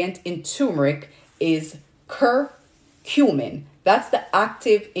ingredient in turmeric is curcumin. That's the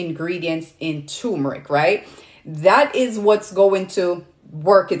active ingredients in turmeric, right? That is what's going to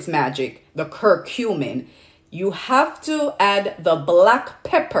work its magic, the curcumin. You have to add the black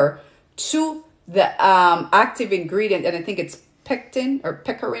pepper to the active ingredient, and I think it's pectin or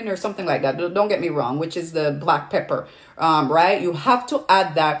pecorin or something like that. Don't get me wrong, which is the black pepper, right? You have to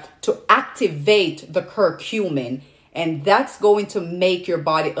add that to activate the curcumin, and that's going to make your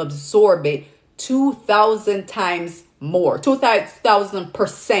body absorb it 2,000 times more,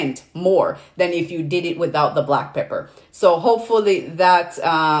 2,000% more than if you did it without the black pepper. So hopefully that,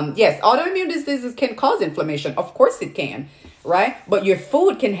 yes, autoimmune diseases can cause inflammation. Of course it can. Right? But your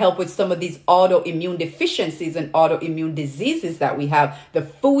food can help with some of these autoimmune deficiencies and autoimmune diseases that we have. The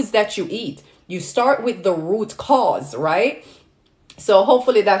foods that you eat. You start with the root cause, right? So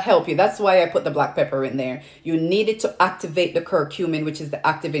hopefully that helped you. That's why I put the black pepper in there. You need it to activate the curcumin, which is the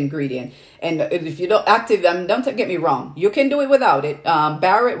active ingredient. And if you don't don't get me wrong, you can do it without it.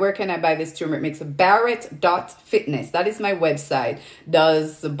 Barrett, where can I buy this turmeric mix? Barrett.fitness. That is my website.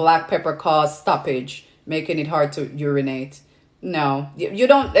 Does the black pepper cause stoppage, making it hard to urinate? No, you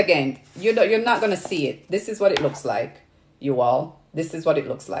don't. Again, you're not going to see it. This is what it looks like, you all. This is what it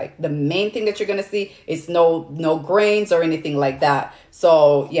looks like. The main thing that you're going to see is no grains or anything like that.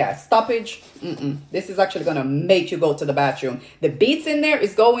 So yeah, stoppage. This is actually going to make you go to the bathroom. The beets in there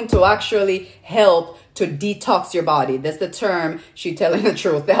is going to actually help to detox your body. That's the term. She telling the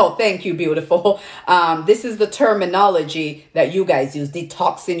truth. Oh, thank you, beautiful. This is the terminology that you guys use.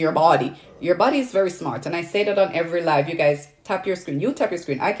 Detoxing your body. Your body is very smart. And I say that on every live. You guys tap your screen. You tap your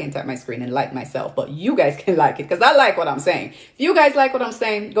screen. I can't tap my screen and like myself, but you guys can like it because I like what I'm saying. If you guys like what I'm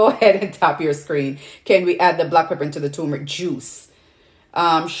saying, go ahead and tap your screen. Can we add the black pepper into the turmeric juice?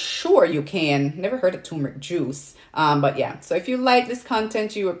 Sure you can. Never heard of turmeric juice. But yeah, so if you like this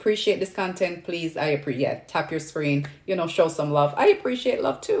content, you appreciate this content, please, tap your screen, show some love. I appreciate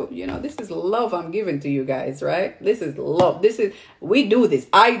love too. This is love I'm giving to you guys, right? This is love. We do this.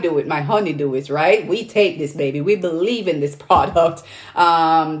 I do it. My honey do it, right? We take this, baby. We believe in this product.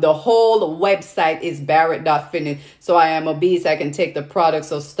 The whole website is Barrett.fitness. So I am obese. I can take the product.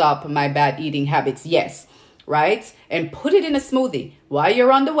 So stop my bad eating habits. Yes. Right? And put it in a smoothie. While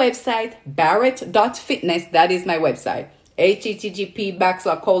you're on the website, Barrett.fitness, that is my website.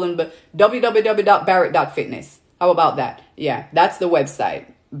 http://www.barrett.fitness. How about that? Yeah, that's the website.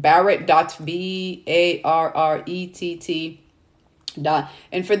 Barrett.BARRETT.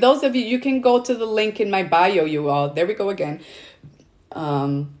 And for those of you, you can go to the link in my bio, you all. There we go again.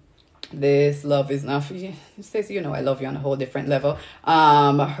 This love is not for you. Stacey, I love you on a whole different level.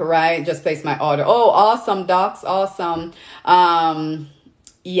 Right? Just place my order. Oh, awesome, docs. Awesome.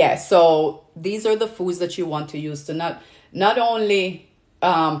 Yeah, so these are the foods that you want to use to not only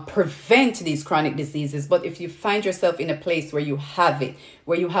prevent these chronic diseases, but if you find yourself in a place where you have it,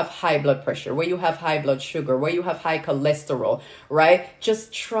 where you have high blood pressure, where you have high blood sugar, where you have high cholesterol, right?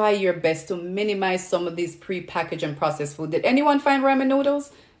 Just try your best to minimize some of these pre-packaged and processed food. Did anyone find ramen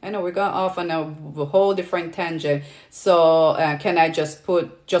noodles? I know we're going off on a whole different tangent. So can I just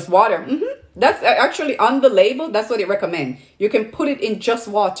put just water? That's actually on the label. That's what it recommends. You can put it in just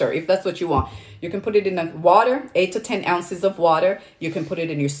water if that's what you want. You can put it in the water, 8 to 10 ounces of water. You can put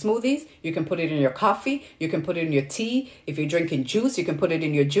it in your smoothies. You can put it in your coffee. You can put it in your tea. If you're drinking juice, you can put it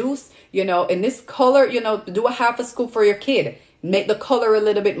in your juice. In this color, do a half a scoop for your kid. Make the color a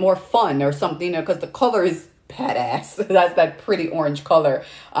little bit more fun or something, because the color is badass. That's that pretty orange color.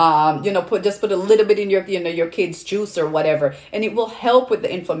 Put a little bit in your, your kid's juice or whatever, and it will help with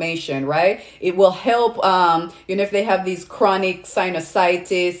the inflammation, right? It will help, if they have these chronic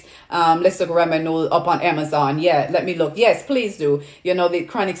sinusitis. Let's look Ramanul up on Amazon. Yeah, let me look. Yes, please do. The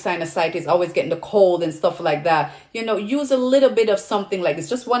chronic sinusitis, always getting the cold and stuff like that. Use a little bit of something like this,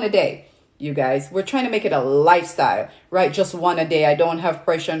 just one a day. You guys, we're trying to make it a lifestyle, right? Just one a day. I don't have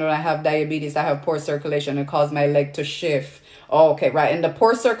pressure, and I have diabetes. I have poor circulation. It causes my leg to shift. Okay, right. And the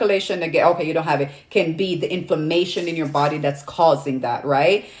poor circulation, again, okay, you don't have it, can be the inflammation in your body that's causing that,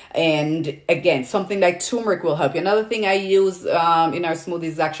 right? And again, something like turmeric will help you. Another thing I use in our smoothies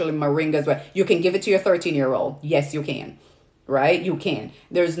is actually moringa as well. You can give it to your 13-year-old. Yes, you can. Right? You can.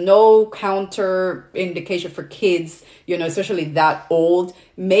 There's no counter indication for kids, especially that old.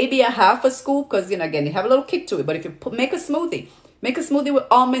 Maybe a half a scoop, because, again, you have a little kick to it. But if you make a smoothie with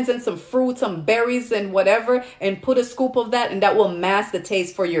almonds and some fruits, some berries and whatever, and put a scoop of that, and that will mask the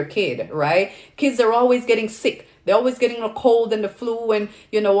taste for your kid, right? Kids are always getting sick. They're always getting a cold and the flu and,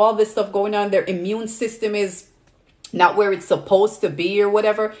 all this stuff going on. Their immune system is not where it's supposed to be or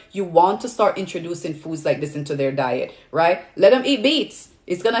whatever. You want to start introducing foods like this into their diet, right? Let them eat beets.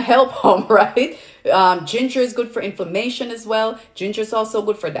 It's going to help them, right? Ginger is good for inflammation as well. Ginger is also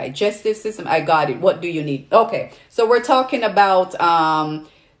good for digestive system. I got it. What do you need? Okay. So we're talking about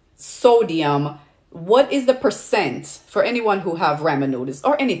sodium. What is the percent for anyone who have ramen noodles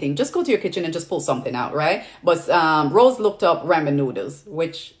or anything? Just go to your kitchen and just pull something out, right? But Rose looked up ramen noodles,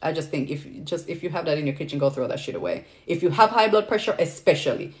 which I just think if you have that in your kitchen, go throw that shit away. If you have high blood pressure,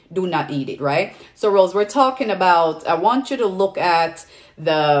 especially, do not eat it, right? So Rose, we're talking about, I want you to look at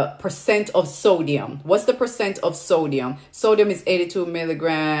the percent of sodium. What's the percent of sodium? Sodium is 82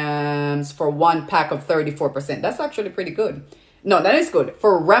 milligrams for 1 pack of 34%. That's actually pretty good. No, that is good.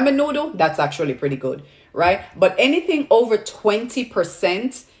 For ramen noodle, that's actually pretty good, right? But anything over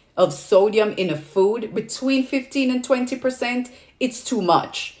 20% of sodium in a food, between 15 and 20%, it's too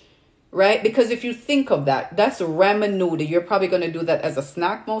much, right? Because if you think of that, that's ramen noodle. You're probably going to do that as a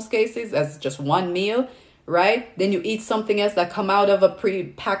snack most cases, as just one meal, right? Then you eat something else that come out of a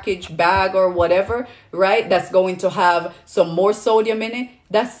pre-packaged bag or whatever, right? That's going to have some more sodium in it.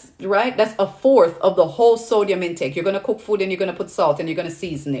 That's right. That's a fourth of the whole sodium intake. You're going to cook food and you're going to put salt and you're going to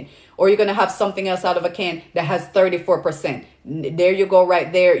season it. Or you're going to have something else out of a can that has 34%. There you go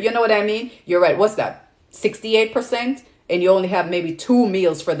right there. You know what I mean? You're right. What's that? 68%? And you only have maybe 2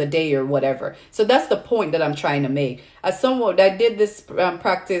 meals for the day or whatever. So that's the point that I'm trying to make. As someone that did this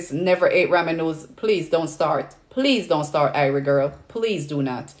practice, never ate ramen noodles, please don't start. Please don't start, Ira girl. Please do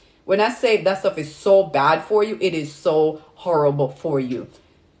not. When I say that stuff is so bad for you, it is so horrible for you.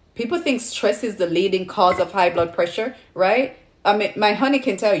 People think stress is the leading cause of high blood pressure, right? I mean, my honey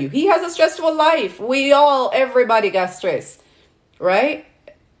can tell you, he has a stressful life. Everybody got stress, right?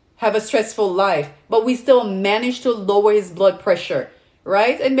 Have a stressful life, but we still manage to lower his blood pressure,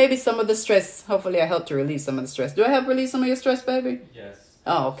 right? And maybe some of the stress, hopefully I helped to relieve some of the stress. Do I help relieve some of your stress, baby? Yes.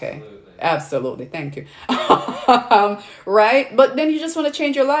 Oh, okay. Absolutely. Thank you. Right? But then you just want to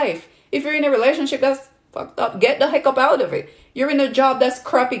change your life. If you're in a relationship that's fucked up, get the heck up out of it. You're in a job that's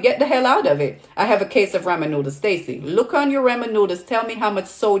crappy, get the hell out of it. I have a case of ramen noodles. Stacy, look on your ramen noodles. Tell me how much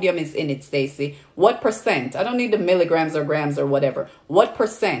sodium is in it, Stacy. What percent? I don't need the milligrams or grams or whatever. What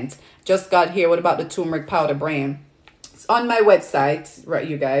percent? Just got here. What about the turmeric powder brand? It's on my website, right,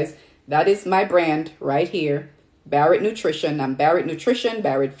 you guys. That is my brand right here. Barrett Nutrition. I'm Barrett Nutrition,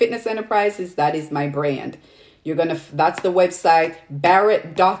 Barrett Fitness Enterprises. That is my brand. That's the website.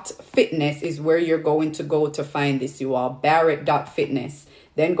 Barrett.fitness is where you're going to go to find this, you all. Barrett.fitness.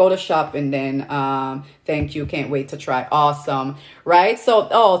 Then go to shop and then, thank you. Can't wait to try. Awesome. Right.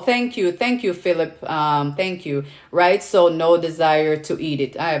 So, thank you. Thank you, Philip. Thank you. Right. So no desire to eat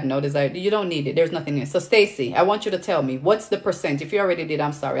it. I have no desire. You don't need it. There's nothing in it. So Stacy, I want you to tell me what's the percent. If you already did,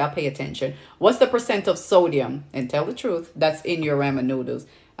 I'm sorry. I'll pay attention. What's the percent of sodium, and tell the truth, that's in your ramen noodles?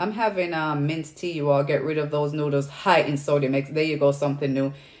 I'm having minced tea. You all get rid of those noodles high in sodium. There you go. Something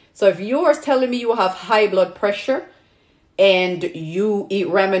new. So if you are telling me you have high blood pressure and you eat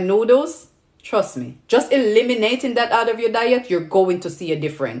ramen noodles, trust me, just eliminating that out of your diet, you're going to see a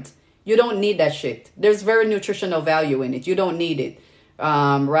difference. You don't need that shit. There's very nutritional value in it. You don't need it.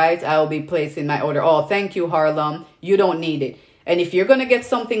 Right? I'll be placing my order. Oh, thank you, Harlem. You don't need it. And if you're going to get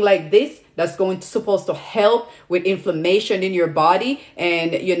something like this, that's supposed to help with inflammation in your body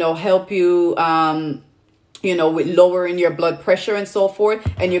and, help you, with lowering your blood pressure and so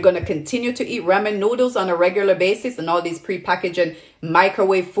forth. And you're going to continue to eat ramen noodles on a regular basis and all these prepackaged and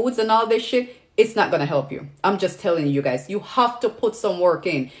microwave foods and all this shit. it's not going to help you. I'm just telling you guys, you have to put some work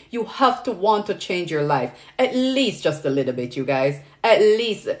in. You have to want to change your life. At least just a little bit, you guys. At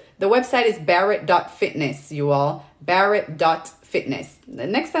least. The website is barrett.fitness, you all. Barrett.fitness. The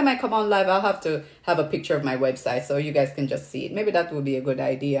next time I come on live, I'll have to have a picture of my website so you guys can just see it. Maybe that would be a good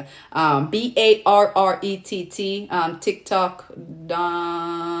idea. BARRETT, TikTok,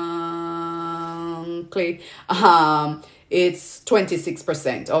 it's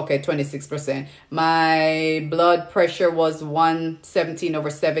 26%. Okay, 26%. My blood pressure was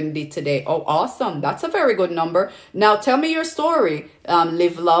 117/70 today. Oh, awesome. That's a very good number. Now tell me your story.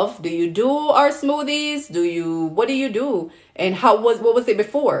 Live Love. Do you do our smoothies? What do you do? And what was it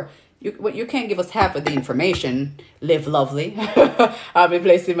before? You can't give us half of the information. Live Lovely. I'll be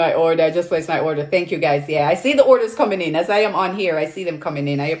placing my order. I just placed my order. Thank you guys. Yeah, I see the orders coming in. As I am on here, I see them coming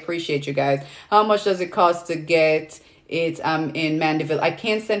in. I appreciate you guys. How much does it cost to get it in Mandeville? I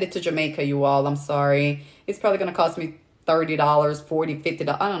can't send it to Jamaica, you all. I'm sorry. It's probably going to cost me $30, $40,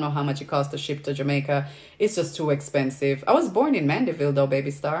 $50. I don't know how much it costs to ship to Jamaica. It's just too expensive. I was born in Mandeville, though,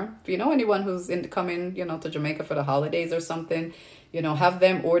 baby star. If you know anyone who's coming, to Jamaica for the holidays or something, have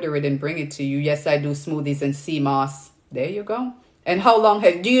them order it and bring it to you. Yes, I do smoothies and sea moss. There you go. And how long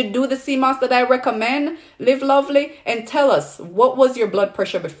do you do the sea moss that I recommend? Live Lovely. And tell us, what was your blood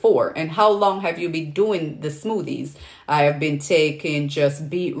pressure before? And how long have you been doing the smoothies? I have been taking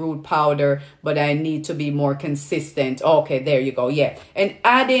just beetroot powder, but I need to be more consistent. Okay, there you go. Yeah. And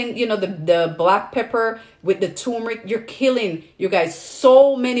add in, the black pepper with the turmeric. You're killing, you guys,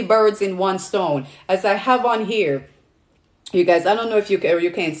 so many birds in one stone. As I have on here, you guys, I don't know if you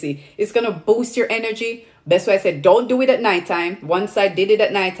can see. It's going to boost your energy. That's why I said don't do it at nighttime. Once I did it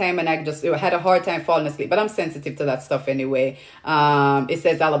at nighttime and I had a hard time falling asleep. But I'm sensitive to that stuff anyway. It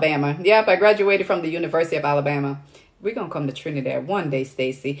says Alabama. Yep, I graduated from the University of Alabama. We're going to come to Trinidad one day,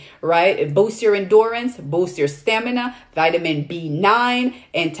 Stacy. Right? It boosts your endurance, boosts your stamina, vitamin B9,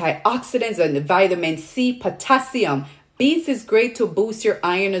 antioxidants, and vitamin C, potassium. Beets is great to boost your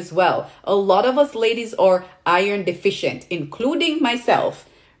iron as well. A lot of us ladies are iron deficient, including myself.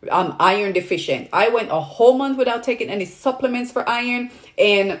 I'm iron deficient. I went a whole month without taking any supplements for iron,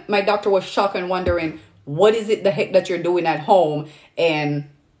 and my doctor was shocked and wondering, what is it the heck that you're doing at home? And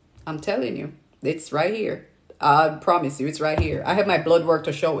I'm telling you, it's right here. I promise you, it's right here. I have my blood work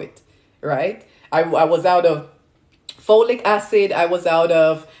to show it, right? I was out of folic acid, I was out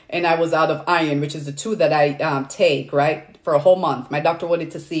of iron, which is the two that I take, right, for a whole month. My doctor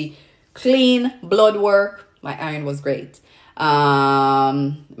wanted to see clean blood work. My iron was great.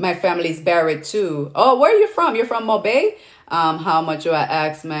 My family's Barrett too. Oh, where are you from? You're from Mobay? How much do I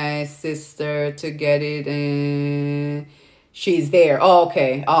ask my sister to get it? And she's there. Oh,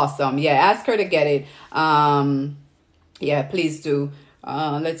 okay, awesome. Yeah, ask her to get it. Yeah, please do.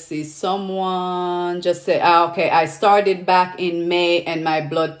 Let's see. Someone just said, okay, I started back in May and my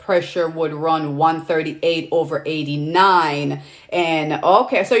blood pressure would run 138/89. And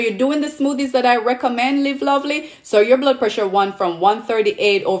okay, so you're doing the smoothies that I recommend, Live Lovely. So your blood pressure went from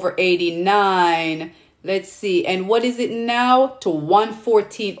 138/89. Let's see. And what is it now? To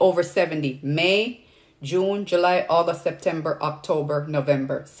 114/70. May, June, July, August, September, October,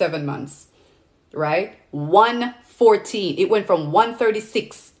 November. 7 months. Right? 114. It went from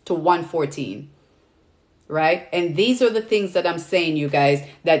 136 to 114. Right? And these are the things that I'm saying, you guys,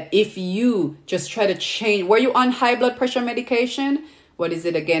 that if you just try to change. Were you on high blood pressure medication? What is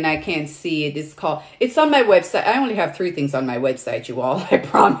it again? I can't see it. It's on my website. I only have 3 things on my website, you all. I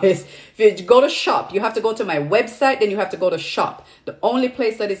promise. If you go to shop, you have to go to my website, then you have to go to shop. The only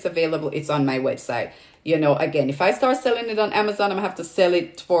place that it's available, it's on my website. Again, if I start selling it on Amazon, I'm going to have to sell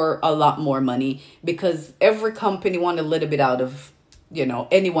it for a lot more money because every company wants a little bit out of,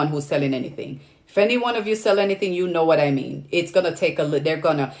 anyone who's selling anything. If any one of you sell anything, you know what I mean. It's going to take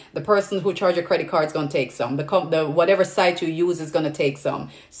the person who charge your credit card is going to take some. The whatever site you use is going to take some.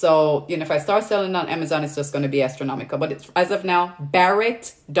 So, if I start selling on Amazon, it's just going to be astronomical. But it's, as of now,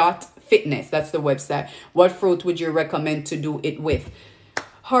 Barrett.fitness. That's the website. What fruit would you recommend to do it with?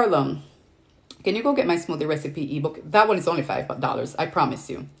 Harlem. Can you go get my smoothie recipe ebook? That one is only $5. I promise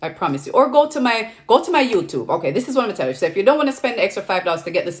you. Or go to my YouTube. Okay, this is what I'm gonna tell you. So if you don't want to spend the extra $5 to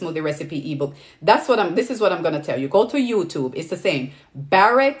get the smoothie recipe ebook, this is what I'm gonna tell you. Go to YouTube. It's the same.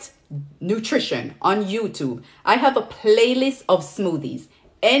 Barrett Nutrition on YouTube. I have a playlist of smoothies.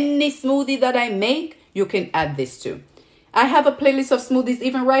 Any smoothie that I make, you can add this to. I have a playlist of smoothies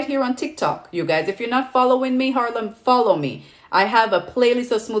even right here on TikTok. You guys, if you're not following me, Harlem, follow me. I have a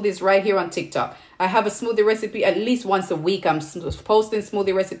playlist of smoothies right here on TikTok. I have a smoothie recipe at least once a week. I'm posting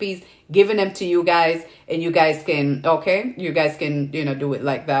smoothie recipes, giving them to you guys, and you guys can, okay, you guys can, do it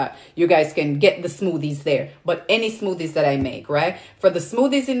like that. You guys can get the smoothies there, but any smoothies that I make, right? For the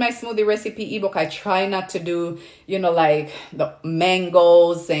smoothies in my smoothie recipe ebook, I try not to do, like the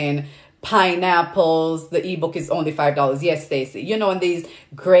mangoes and pineapples. The ebook is only $5. Yes, Stacy. And these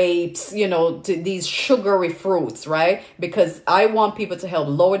grapes, these sugary fruits, right? Because I want people to help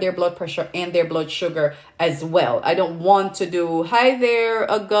lower their blood pressure and their blood sugar as well. I don't want to do, hi there,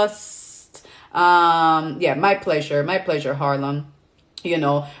 August. Yeah, my pleasure, Harlem.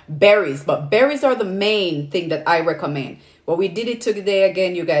 Berries, but berries are the main thing that I recommend. What we did it today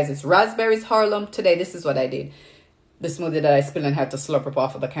again, you guys, is raspberries, Harlem. Today, this is what I did. The smoothie that I spilled and had to slurp up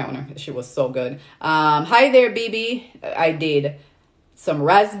off of the counter. She was so good. Hi there, BB. I did some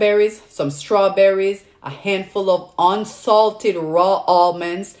raspberries, some strawberries, a handful of unsalted raw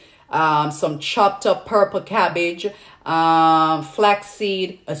almonds, some chopped up purple cabbage,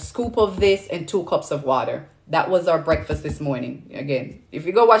 flaxseed, a scoop of this, and 2 cups of water. That was our breakfast this morning. Again, if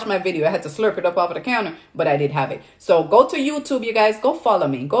you go watch my video, I had to slurp it up off of the counter, but I did have it. So go to YouTube, you guys. Go follow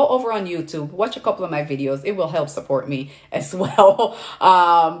me. Go over on YouTube. Watch a couple of my videos. It will help support me as well.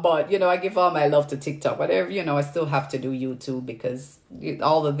 But, I give all my love to TikTok. Whatever, I still have to do YouTube because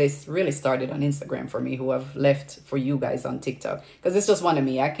all of this really started on Instagram for me, who have left for you guys on TikTok. Because it's just one of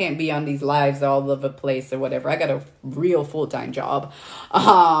me. I can't be on these lives all over the place or whatever. I got a real full-time job.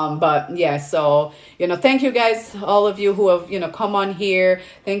 But, yeah, so, thank you guys, all of you who have, come on here.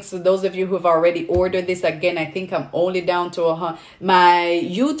 Thanks to those of you who have already ordered this. Again, I think I'm only down to my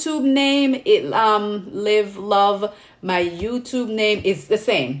YouTube name, Live Love. My YouTube name is the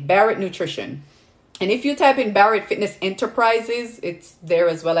same, Barrett Nutrition. And if you type in Barrett Fitness Enterprises, it's there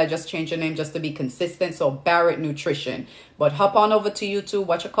as well. I just changed the name just to be consistent. So Barrett Nutrition. But hop on over to YouTube,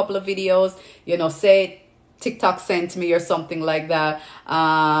 watch a couple of videos, say TikTok sent me or something like that.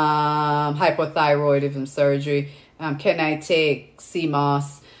 Hypothyroidism surgery. Can I take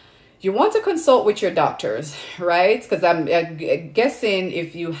CMOS? You want to consult with your doctors, right? Because I'm guessing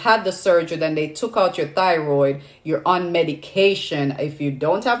if you had the surgery, then they took out your thyroid, you're on medication. If you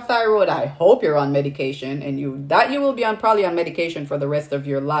don't have thyroid, I hope you're on medication, and you will be probably on medication for the rest of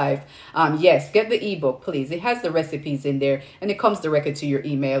your life. Yes, get the ebook, please. It has the recipes in there, and it comes directly to your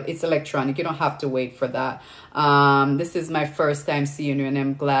email. It's electronic. You don't have to wait for that. This is my first time seeing you, and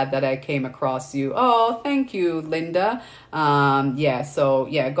I'm glad that I came across you. Oh, thank you, Linda. Yeah, so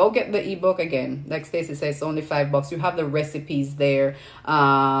yeah, go get the ebook. Again, like Stacy says, it's only $5. You have the recipes there.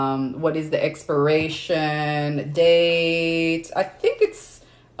 What is the expiration date? I think it's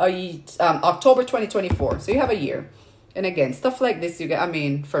October 2024, so you have a year. And again, stuff like this,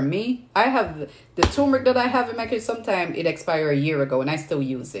 for me, I have the turmeric that I have in my kitchen. Sometimes it expired a year ago and I still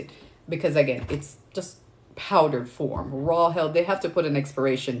use it because, again, it's just powdered form, raw held. They have to put an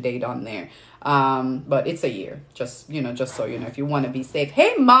expiration date on there. But it's a year, just so you know, if you want to be safe.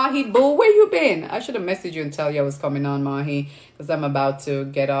 Hey, Mahi Boo, where you been? I should have messaged you and tell you I was coming on, Mahi, because I'm about to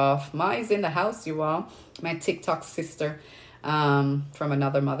get off. Mahi's in the house, you all. My TikTok sister, from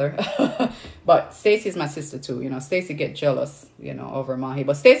another mother. But Stacy's my sister too. Stacy get jealous, over Mahi.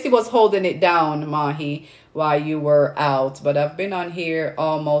 But Stacy was holding it down, Mahi, while you were out. But I've been on here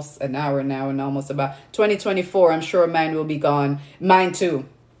almost an hour now, and almost about 2024. I'm sure mine will be gone. Mine too.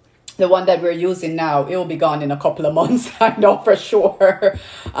 The one that we're using now, it will be gone in a couple of months. I know for sure.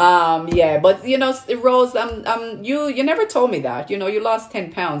 Yeah, but Rose, you never told me that. You lost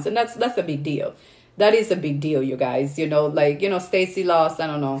 10 pounds, and that's a big deal. That is a big deal, you guys. Stacy lost, I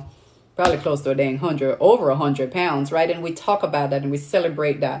don't know, probably close to a dang over 100 pounds, right? And we talk about that and we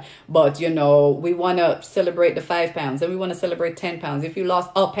celebrate that. But, we want to celebrate the 5 pounds, and we want to celebrate 10 pounds. If you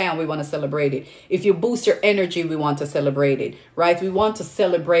lost a pound, we want to celebrate it. If you boost your energy, we want to celebrate it, right? We want to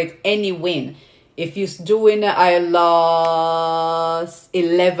celebrate any win. If you're doing, I lost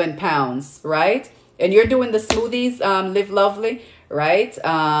 11 pounds, right? And you're doing the smoothies, Live Lovely, right?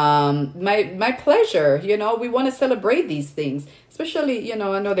 My pleasure. We want to celebrate these things, especially, I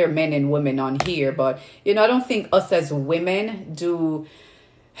know there are men and women on here, but, I don't think us as women do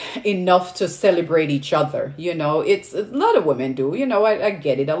enough to celebrate each other. It's a lot of women do, I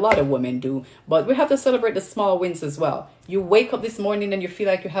get it. A lot of women do, but we have to celebrate the small wins as well. You wake up this morning and you feel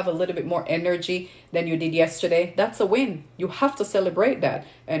like you have a little bit more energy than you did yesterday. That's a win. You have to celebrate that.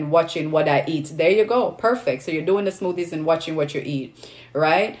 And watching what I eat, there you go. Perfect. So you're doing the smoothies and watching what you eat,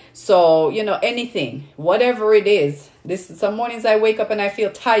 right? So, anything, whatever it is. Some mornings I wake up and I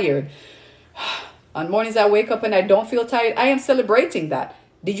feel tired. On mornings I wake up and I don't feel tired, I am celebrating that.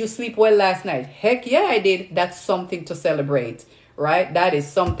 Did you sleep well last night? Heck yeah, I did. That's something to celebrate, right? That is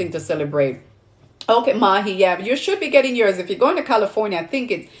something to celebrate. Okay, Mahi, yeah, you should be getting yours. If you're going to California, I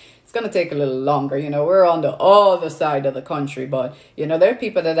think it's going to take a little longer. You know, we're on the other side of the country, but, you know, there are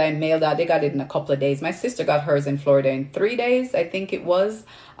people that I mailed out. They got it in a couple of days. My sister got hers in Florida in 3 days, I think it was.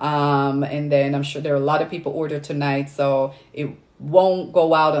 And then I'm sure there are a lot of people ordered tonight, so it won't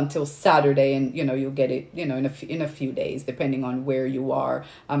go out until Saturday, and you know you'll get it, you know, in a few days, depending on where you are.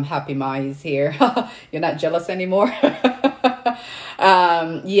 I'm happy Mai's here. You're not jealous anymore.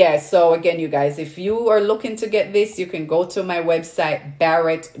 Yeah, so again, you guys, if you are looking to get this, you can go to my website,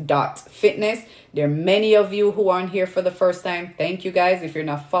 barrett.fitness. There are many of you who aren't here for the first time. Thank you guys. If you're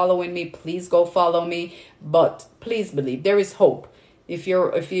not following me, please go follow me. But please believe there is hope.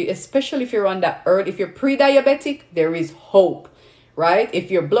 Especially if you're on that earth, if you're pre-diabetic, there is hope, right? If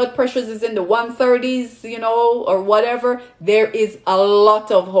your blood pressure is in the 130s, you know, or whatever, there is a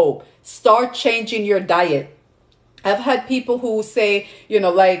lot of hope. Start changing your diet. I've had people who say, you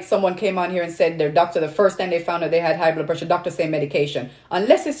know, like someone came on here and said their doctor, the first time they found out they had high blood pressure, doctor say medication.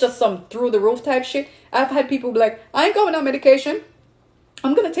 Unless it's just some through the roof type shit. I've had people be like, I ain't going on medication.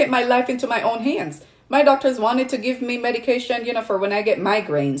 I'm going to take my life into my own hands. My doctors wanted to give me medication, you know, for when I get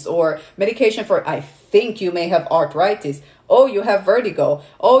migraines, or medication for, I think you may have arthritis. Oh, you have vertigo.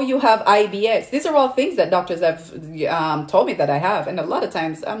 Oh, you have IBS. These are all things that doctors have told me that I have. And a lot of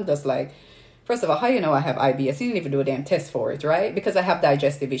times I'm just like, first of all, how you know I have IBS? You didn't even do a damn test for it, right? Because I have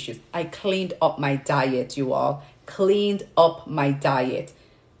digestive issues. I cleaned up my diet, you all. Cleaned up my diet,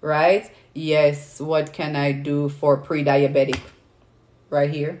 right? Yes, what can I do for pre-diabetic? Right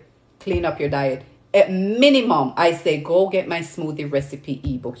here. Clean up your diet. At minimum, I say go get my smoothie recipe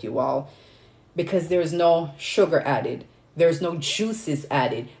ebook, you all. Because there's no sugar added. There's no juices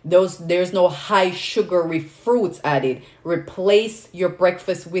added. There's no high sugary fruits added. Replace your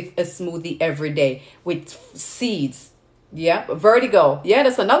breakfast with a smoothie every day with seeds. Yeah, vertigo. Yeah,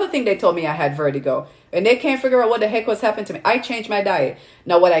 that's another thing they told me I had vertigo. And they can't figure out what the heck was happening to me. I changed my diet.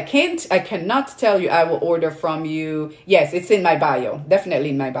 Now, what I cannot tell you, I will order from you. Yes, it's in my bio.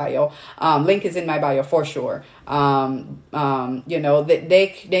 Definitely in my bio. Link is in my bio for sure. You know,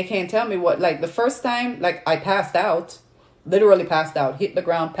 they can't tell me what, like the first time, like I passed out. Literally passed out, hit the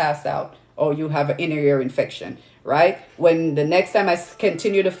ground, passed out. Oh, you have an inner ear infection, right? When the next time I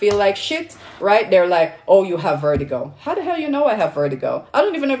continue to feel like shit, right? They're like, oh, you have vertigo. How the hell you know I have vertigo? I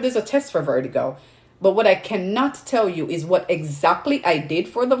don't even know if there's a test for vertigo. But what I cannot tell you is what exactly I did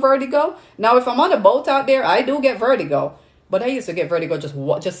for the vertigo. Now, if I'm on a boat out there, I do get vertigo. But I used to get vertigo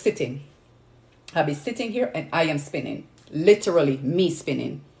just sitting. I'll be sitting here and I am spinning. Literally, me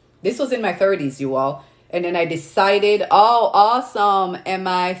spinning. This was in my 30s, you all. And then I decided, oh, awesome,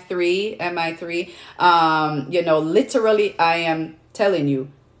 MI3. You know, literally, I am telling you,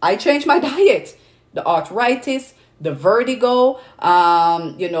 I changed my diet. The arthritis, the vertigo,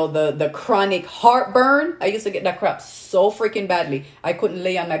 you know, the chronic heartburn. I used to get that crap so freaking badly. I couldn't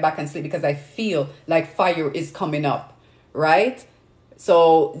lay on my back and sleep because I feel like fire is coming up, right?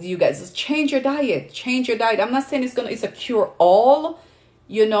 So you guys, just change your diet. Change your diet. I'm not saying it's a cure all,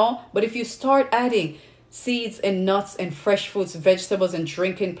 you know, but if you start adding seeds and nuts and fresh fruits, vegetables, and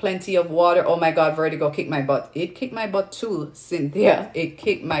drinking plenty of water. Oh my God, vertigo kicked my butt. It kicked my butt too, Cynthia. It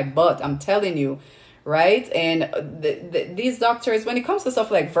kicked my butt. I'm telling you, right? And these doctors, when it comes to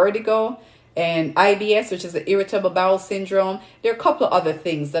stuff like vertigo and IBS, which is the irritable bowel syndrome, there are a couple of other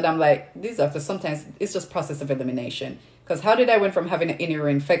things that I'm like, these doctors, sometimes it's just process of elimination. Because how did I went from having an inner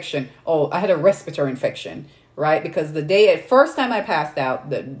infection? Oh, I had a respiratory infection, right? Because first time I passed out,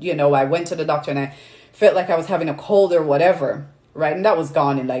 you know, I went to the doctor and I felt like I was having a cold or whatever, right? And that was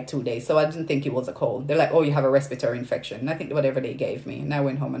gone in like 2 days. So I didn't think it was a cold. They're like, oh, you have a respiratory infection. And I think whatever they gave me. And I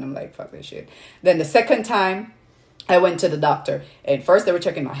went home and I'm like, fuck this shit. Then the second time I went to the doctor. And first they were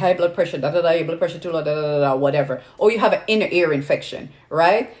checking my high blood pressure, your blood pressure too low, whatever. Oh, you have an inner ear infection,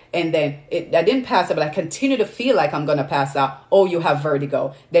 right? And then I didn't pass out, but I continue to feel like I'm going to pass out. Oh, you have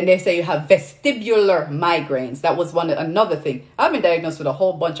vertigo. Then they say you have vestibular migraines. That was another thing. I've been diagnosed with a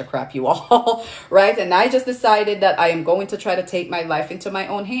whole bunch of crap, you all, right? And I just decided that I am going to try to take my life into my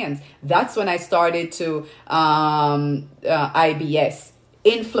own hands. That's when I started to IBS.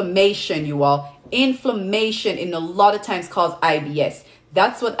 Inflammation, you all. Inflammation in a lot of times cause IBS.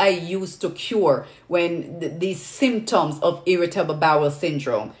 That's what I use to cure when these symptoms of irritable bowel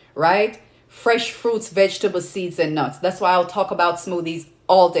syndrome, right? Fresh fruits, vegetables, seeds, and nuts. That's why I'll talk about smoothies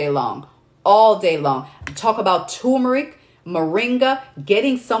all day long. All day long. Talk about turmeric, Moringa,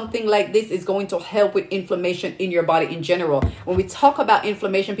 getting something like this is going to help with inflammation in your body in general. When we talk about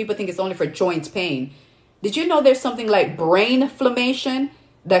inflammation, people think it's only for joint pain. Did you know there's something like brain inflammation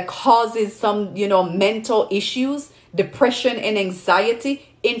that causes some, mental issues, depression and anxiety,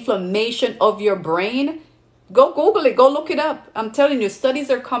 inflammation of your brain? Go Google it. Go look it up. I'm telling you,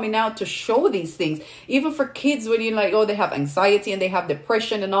 studies are coming out to show these things. Even for kids, when you're like, oh, they have anxiety and they have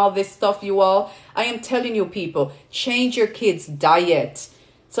depression and all this stuff, you all. I am telling you, people, change your kids' diet.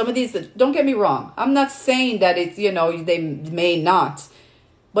 Some of these, don't get me wrong. I'm not saying that it's, they may not.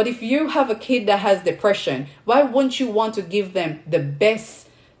 But if you have a kid that has depression, why wouldn't you want to give them the best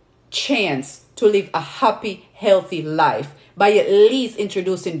chance to live a happy, healthy life by at least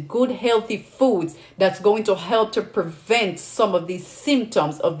introducing good, healthy foods that's going to help to prevent some of these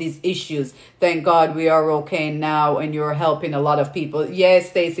symptoms of these issues? Thank God we are okay now, and you're helping a lot of people. Yes,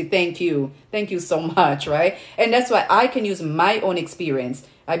 Stacy, thank you. Thank you so much, right? And that's why I can use my own experience.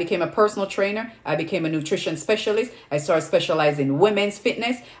 I became a personal trainer. I became a nutrition specialist. I started specializing in women's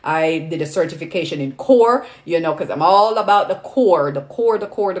fitness. I did a certification in core, because I'm all about the core,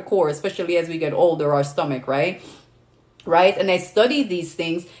 especially as we get older, our stomach, right? Right. And I studied these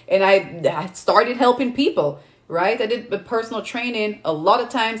things, and I started helping people. Right. I did the personal training. A lot of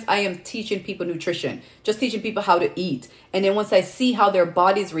times I am teaching people nutrition, just teaching people how to eat. And then once I see how their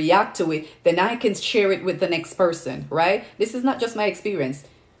bodies react to it, then I can share it with the next person. Right. This is not just my experience.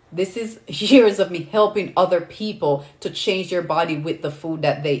 This is years of me helping other people to change their body with the food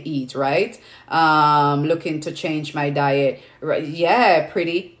that they eat, right? Looking to change my diet. Right? Yeah,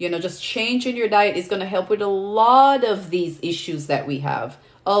 pretty. Just changing your diet is going to help with a lot of these issues that we have.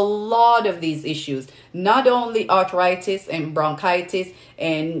 A lot of these issues, not only arthritis and bronchitis,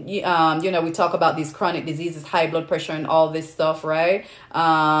 and we talk about these chronic diseases, high blood pressure and all this stuff, right?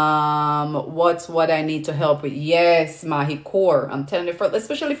 What's what I need to help with? Yes, Mahi, core. I'm telling you,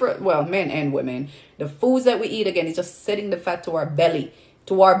 especially for men and women, the foods that we eat, again, is just setting the fat to our belly.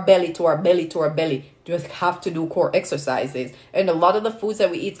 To our belly. Just have to do core exercises, and a lot of the foods that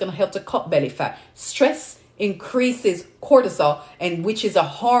we eat is going to help to cut belly fat. Stress increases cortisol, and which is a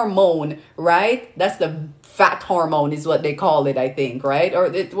hormone, right? That's the fat hormone is what they call it, I think, right? Or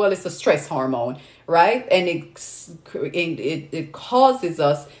it's a stress hormone, right? And it causes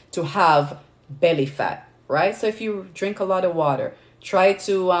us to have belly fat, right? So if you drink a lot of water, try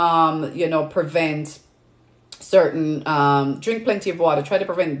to prevent certain drink plenty of water, try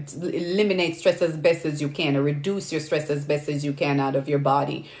to eliminate stress as best as you can, or reduce your stress as best as you can out of your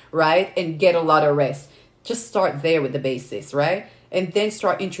body, right? And get a lot of rest. Just start there with the basics, right? And then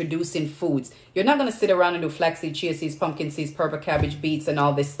start introducing foods. You're not going to sit around and do flaxseed, chia seeds, pumpkin seeds, purple cabbage, beets, and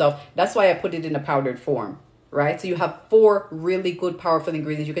all this stuff. That's why I put it in a powdered form, right? So you have 4 really good, powerful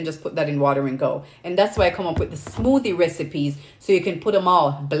ingredients. You can just put that in water and go. And that's why I come up with the smoothie recipes, so you can put them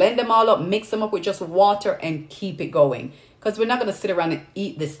all, blend them all up, mix them up with just water, and keep it going. Because we're not going to sit around and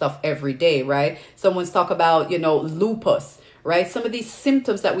eat this stuff every day, right? Someone's talk about, lupus. Right? Some of these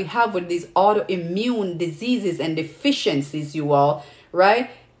symptoms that we have with these autoimmune diseases and deficiencies, you all, right,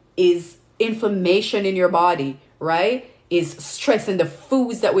 is inflammation in your body, right? Is stress in the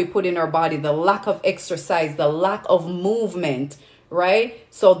foods that we put in our body, the lack of exercise, the lack of movement, right?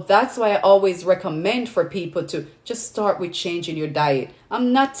 So that's why I always recommend for people to just start with changing your diet.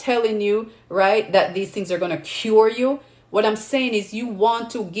 I'm not telling you, right, that these things are going to cure you. What I'm saying is you want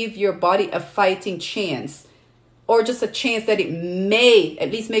to give your body a fighting chance, or just a chance that it may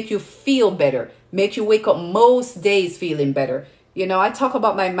at least make you feel better, make you wake up most days feeling better. I talk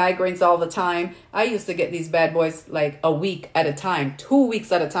about my migraines all the time. I used to get these bad boys like a week at a time, 2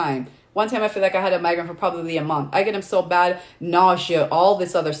 weeks at a time. One time I feel like I had a migraine for probably a month. I get them so bad, nausea, all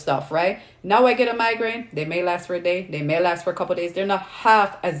this other stuff, right? Now I get a migraine. They may last for a day. They may last for a couple of days. They're not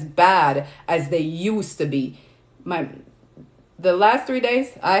half as bad as they used to be. The last 3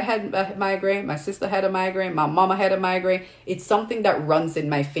 days, I had a migraine. My sister had a migraine. My mama had a migraine. It's something that runs in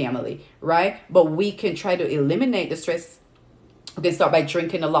my family, right? But we can try to eliminate the stress. We can start by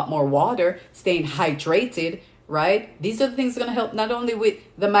drinking a lot more water, staying hydrated, right? These are the things that are going to help not only with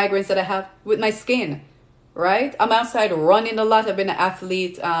the migraines that I have, with my skin, right? I'm outside running a lot. I've been an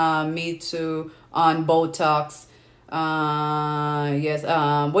athlete, me too, on Botox. Yes.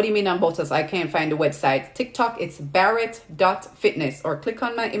 What do you mean on Botox? I can't find the website. TikTok, it's barrett.fitness, or click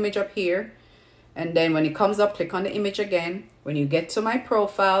on my image up here. And then when it comes up, click on the image again. When you get to my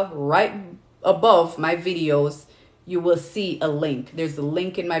profile, right above my videos, you will see a link. There's a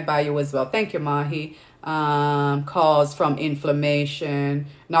link in my bio as well. Thank you, Mahi. Cause from inflammation,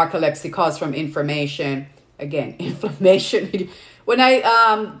 narcolepsy, cause from inflammation. Again, inflammation. When I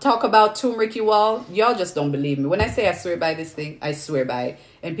talk about turmeric, y'all just don't believe me. When I say I swear by this thing, I swear by it.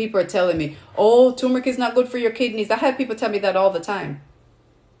 And people are telling me, oh, turmeric is not good for your kidneys. I have people tell me that all the time.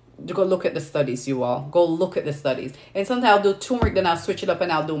 Go look at the studies, you all. Go look at the studies. And sometimes I'll do turmeric, then I'll switch it up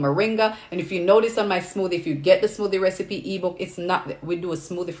and I'll do moringa. And if you notice on my smoothie, if you get the smoothie recipe ebook, it's not, we do a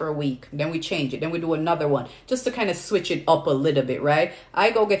smoothie for a week, then we change it, then we do another one, just to kind of switch it up a little bit, right? I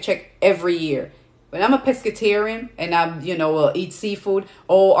go get checked every year. When I'm a pescatarian and I'm, eat seafood,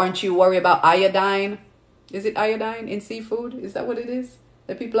 oh, aren't you worried about iodine? Is it iodine in seafood? Is that what it is?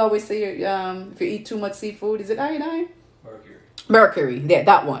 That people always say, if you eat too much seafood, is it iodine? Mercury, yeah,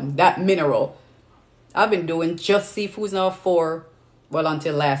 that one, that mineral. I've been doing just seafoods now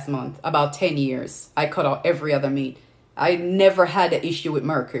until last month, about 10 years. I cut out every other meat. I never had an issue with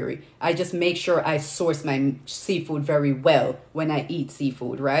mercury. I just make sure I source my seafood very well when I eat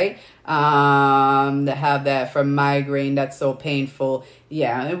seafood, right? To have that for migraine, that's so painful.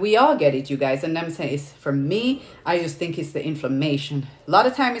 Yeah, and we all get it, you guys. And I'm saying, for me, I just think it's the inflammation. A lot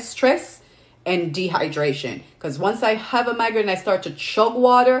of time it's stress and dehydration, because once I have a migraine and I start to chug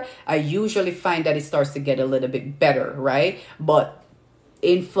water, I usually find that it starts to get a little bit better, right? But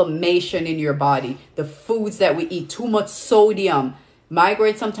inflammation in your body, the foods that we eat, too much sodium,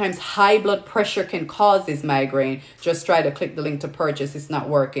 migraine, sometimes high blood pressure can cause this migraine. Just try to click the link to purchase. It's not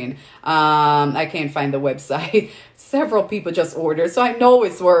working. I can't find the website. Several people just ordered, so I know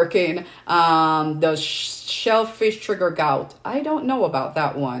it's working. The shellfish trigger gout, I don't know about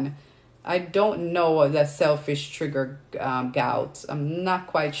that one. I don't know the shellfish trigger gout. I'm not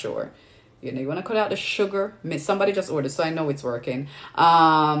quite sure. You want to cut out the sugar. Somebody just ordered, so I know it's working.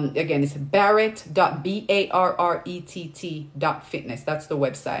 Again, it's barrett.fitness. That's the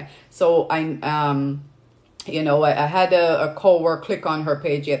website. So I had a coworker click on her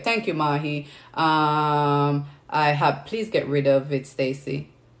page. Yeah, thank you, Mahi. Please get rid of it, Stacy.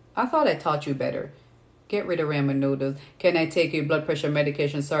 I thought I taught you better. Get rid of ramen noodles. Can I take your blood pressure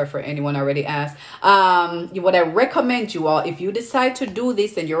medication? Sorry for anyone already asked. What I recommend you all, if you decide to do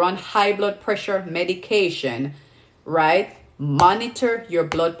this and you're on high blood pressure medication, right? Monitor your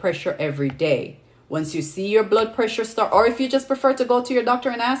blood pressure every day. Once you see your blood pressure start, or if you just prefer to go to your doctor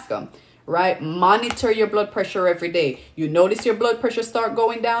and ask them, right? Monitor your blood pressure every day. You notice your blood pressure start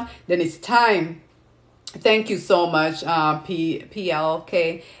going down, then it's time. Thank you so much,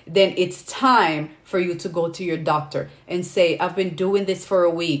 PLK. Then it's time for you to go to your doctor and say, I've been doing this for a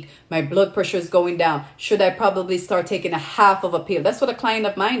week. My blood pressure is going down. Should I probably start taking a half of a pill? That's what a client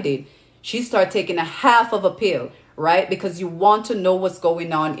of mine did. She started taking a half of a pill, right? Because you want to know what's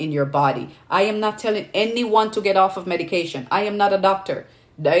going on in your body. I am not telling anyone to get off of medication. I am not a doctor.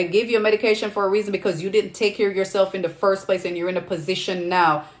 I give you a medication for a reason, because you didn't take care of yourself in the first place, and you're in a position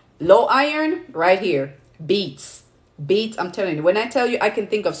now. Low iron, right here. Beets, I'm telling you, when I tell you, I can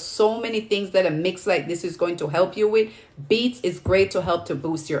think of so many things that a mix like this is going to help you with. Beets is great to help to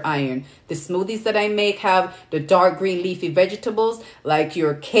boost your iron. The smoothies that I make have the dark green leafy vegetables like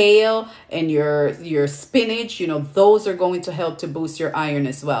your kale and your spinach. Those are going to help to boost your iron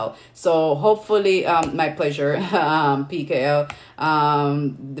as well. So hopefully, my pleasure, PKL,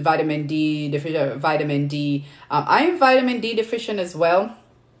 the vitamin D, I am vitamin D deficient as well.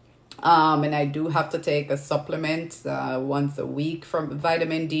 And I do have to take a supplement once a week from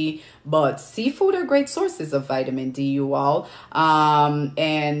vitamin D. But seafood are great sources of vitamin D, you all.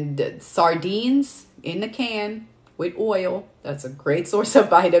 And sardines in the can with oil, that's a great source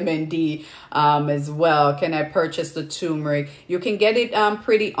of vitamin D as well. Can I purchase the turmeric? You can get it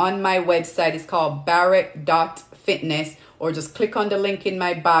pretty on my website. It's called barrett.fitness. Or just click on the link in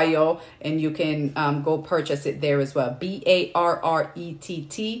my bio and you can go purchase it there as well.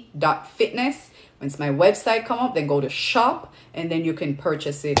 BARRETT.fitness. Once my website come up, then go to shop and then you can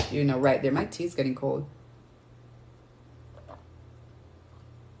purchase it, right there. My tea's getting cold.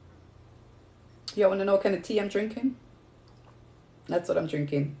 You want to know what kind of tea I'm drinking? That's what I'm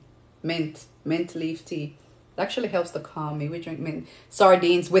drinking. Mint leaf tea. It actually helps to calm me. We drink mint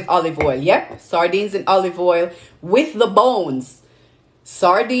sardines with olive oil. Yep, sardines and olive oil with the bones.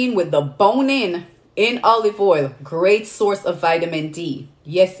 Sardine with the bone in olive oil. Great source of vitamin D.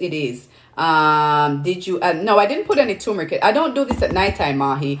 Yes, it is. Did you? No, I didn't put any turmeric. I don't do this at nighttime,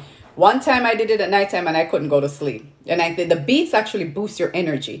 Mahi. One time I did it at nighttime and I couldn't go to sleep. And I think the beets actually boost your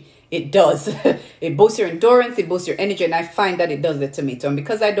energy. It does. It boosts your endurance. It boosts your energy. And I find that it does it to me too. And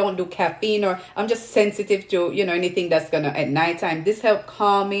because I don't do caffeine, or I'm just sensitive to, anything that's going to, at nighttime, this help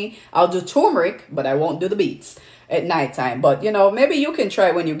calm me. I'll do turmeric, but I won't do the beets. at nighttime. But you know, maybe you can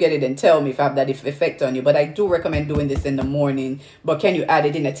try when you get it and tell me if I have that effect on you. But I do recommend doing this in the morning. But can you add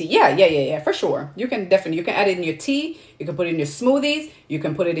it in a tea? Yeah, for sure. You can definitely, you can add it in your tea. You can put it in your smoothies. You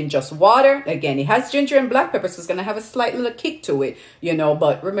can put it in just water. Again, it has ginger and black pepper, so it's gonna have a slight little kick to it, you know.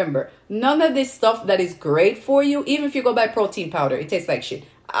 But remember, none of this stuff that is great for you, even if you go buy protein powder, it tastes like shit.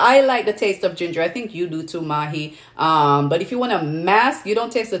 I like the taste of ginger. I think you do too, Mahi. But if you want to mask, you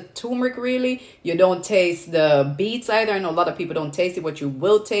don't taste the turmeric really. You don't taste the beets either. I know a lot of people don't taste it. What you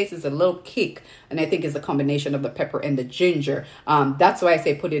will taste is a little kick. And I think it's a combination of the pepper and the ginger. That's why I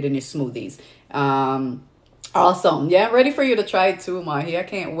say put it in your smoothies. Awesome. Yeah, ready for you to try it too, Mahi. I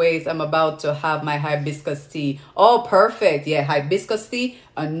can't wait. I'm about to have my hibiscus tea. Oh, perfect. Yeah, hibiscus tea.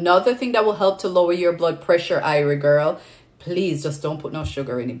 Another thing that will help to lower your blood pressure, Ira girl. Please just don't put no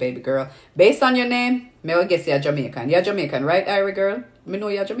sugar in it, baby girl. Based on your name, may I guess you're Jamaican. You're Jamaican, right, Ira girl? Me know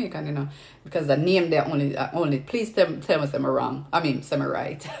you're Jamaican, you know. Because the name there only please tell me if I'm wrong. I mean, am I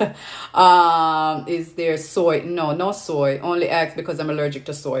right? Is there soy? No soy. Only ask because I'm allergic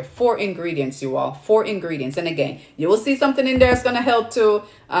to soy. 4 ingredients, you all. 4 ingredients. And again, you will see something in there that's going to help to,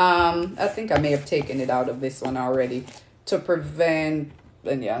 I think I may have taken it out of this one already. To prevent,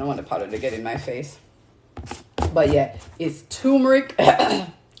 and yeah, I don't want the powder to get in my face. But yeah, it's turmeric,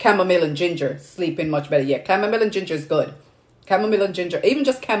 chamomile, and ginger. Sleeping much better. Yeah, chamomile and ginger is good. Chamomile and ginger, even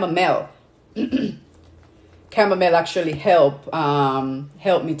just chamomile. Chamomile actually help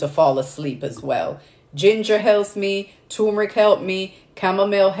me to fall asleep as well. Ginger helps me. Turmeric help me.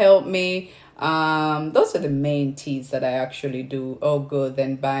 Chamomile help me. Those are the main teas that I actually do. Oh, good.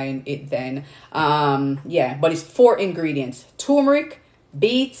 Then buying it then. Yeah, but it's 4 ingredients. Turmeric,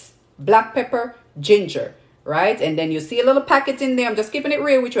 beets, black pepper, ginger. Right, and then you see a little packet in there. I'm just keeping it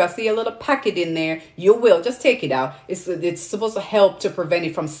real with you. I see a little packet in there. You will just take it out. It's supposed to help to prevent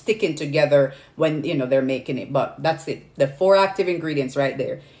it from sticking together when you know they're making it. But that's it. The 4 active ingredients right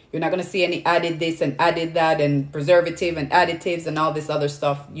there. You're not gonna see any added this and added that and preservative and additives and all this other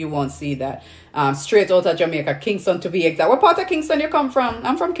stuff. You won't see that. Straight out of Jamaica, Kingston to be exact. What part of Kingston you come from?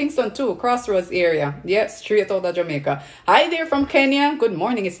 I'm from Kingston too, Crossroads area. Yep, straight out of Jamaica. Hi there from Kenya. Good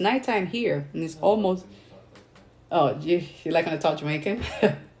morning. It's nighttime here and it's almost. Oh, you like when I talk Jamaican?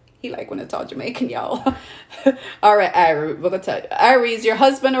 He like when I talk Jamaican, y'all. All right, Irie, we're gonna tell you. Irie, is your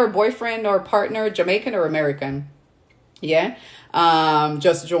husband or boyfriend or partner Jamaican or American? Yeah.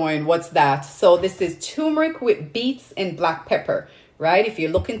 Just join. What's that? So this is turmeric with beets and black pepper, right? If you're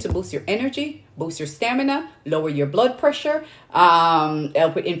looking to boost your energy, boost your stamina, lower your blood pressure,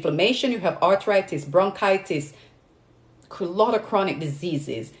 help with inflammation. You have arthritis, bronchitis, a lot of chronic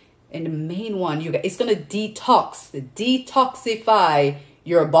diseases. And the main one, it's going to detoxify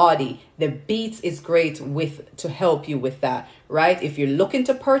your body. The beets is great to help you with that, right? If you're looking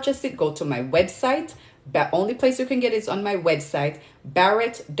to purchase it, go to my website. The only place you can get it is on my website,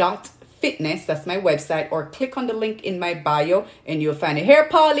 barrett.fitness. That's my website. Or click on the link in my bio and you'll find it. Here,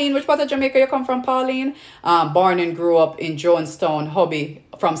 Pauline. Which part of Jamaica you come from, Pauline? Born and grew up in Jonestown, hubby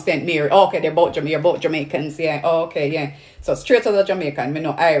from St. Mary. Oh, okay, you're both Jamaicans. Yeah. Oh, okay, yeah. So straight out of Jamaican, me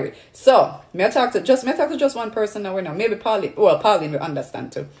know Irie. So may I talk to just one person now. We know maybe Pauline. Well, Pauline will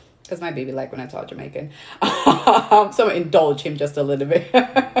understand too, because my baby like when I talk Jamaican. So indulge him just a little bit.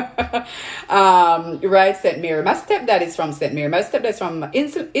 Right, St. Mary. My stepdad is from St. Mary. My stepdad is from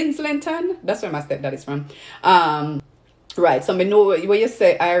Islington. That's where my stepdad is from. Right, so me know what you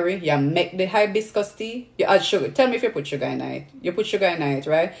say, Irie. You make the hibiscus tea. You add sugar. Tell me if you put sugar in it. You put sugar in it,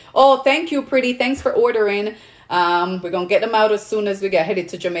 right? Oh, thank you, pretty. Thanks for ordering. We're gonna get them out as soon as we get headed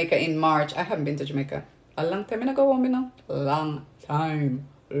to Jamaica in March. I haven't been to Jamaica a long time. I go home, you know. Long time.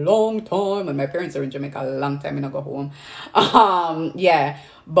 And my parents are in Jamaica a long time. I go home. Yeah,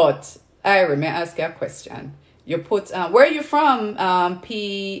 but Irie, may I ask you a question? You put where are you from?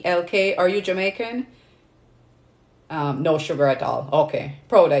 PLK. Are you Jamaican? No sugar at all. Okay.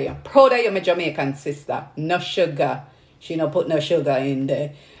 Proud of you. Proud of you, my Jamaican sister. No sugar. She no put no sugar in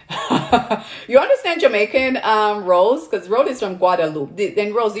there. You understand Jamaican, Rose? Because Rose is from Guadeloupe.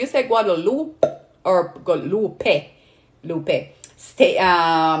 Then Rose, you say Guadeloupe or Lupe? Lupe. Stay.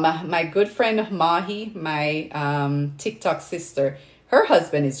 My good friend Mahi, my TikTok sister, her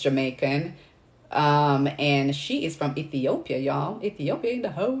husband is Jamaican. And she is from Ethiopia, y'all. Ethiopia in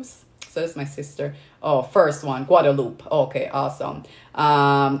the house. So that's my sister. Oh, first one, Guadeloupe. Okay, awesome.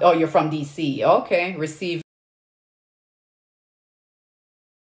 Oh, you're from DC. Okay, receive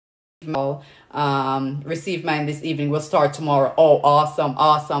mine this evening. We'll start tomorrow. Oh,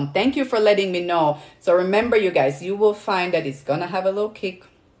 awesome. Thank you for letting me know. So remember, you guys, you will find that it's gonna have a little kick,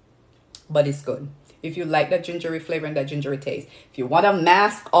 but it's good. If you like that gingery flavor and that gingery taste. If you want to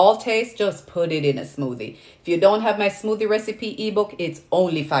mask all taste, just put it in a smoothie. If you don't have my smoothie recipe ebook, it's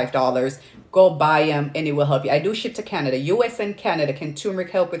only $5. Go buy them and it will help you. I do ship to Canada. US and Canada. Can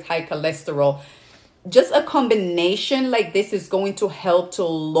turmeric help with high cholesterol? Just a combination like this is going to help to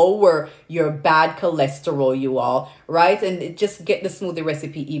lower your bad cholesterol, you all, right? And just get the smoothie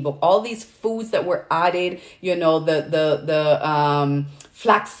recipe ebook. All these foods that were added, you know, the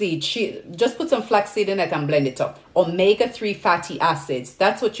flaxseed, just put some flaxseed in it and blend it up. Omega-3 fatty acids,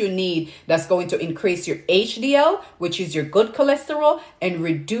 that's what you need. That's going to increase your HDL, which is your good cholesterol, and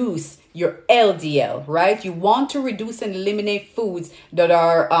reduce your LDL, right? You want to reduce and eliminate foods that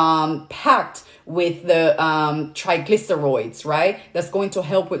are packed with the triglycerides, right? That's going to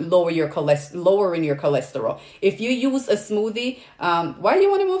help with lowering your cholesterol. If you use a smoothie, why do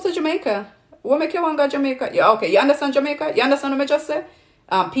you want to move to Jamaica? What make you want to go to Jamaica? Yeah, okay, you understand Jamaica? You understand what I just said?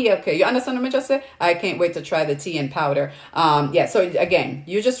 PLK, you understand what I just said? I can't wait to try the tea and powder. Yeah, so again,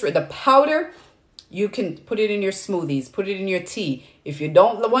 you just the powder, you can put it in your smoothies, put it in your tea. If you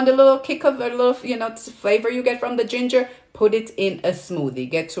don't want a little kick of a little, flavor you get from the ginger, put it in a smoothie.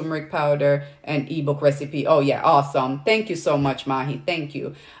 Get turmeric powder and ebook recipe. Oh yeah, awesome. Thank you so much, Mahi. Thank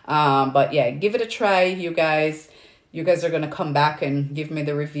you. But yeah, give it a try, you guys. You guys are going to come back and give me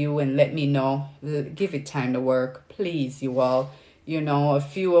the review and let me know. Give it time to work, please, you all. A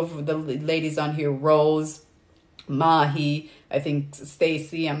few of the ladies on here, Rose, Mahi, I think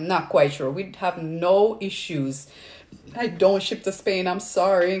Stacy, I'm not quite sure. We have no issues. I don't ship to Spain, I'm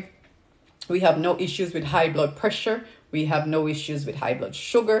sorry. We have no issues with high blood pressure. We have no issues with high blood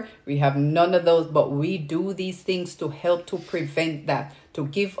sugar. We have none of those, but we do these things to help to prevent that.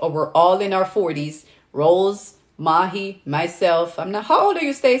 We're all in our 40s. Rose, Mahi, myself. How old are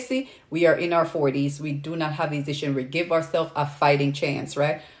you, Stacy? We are in our 40s. We do not have these issues. We give ourselves a fighting chance,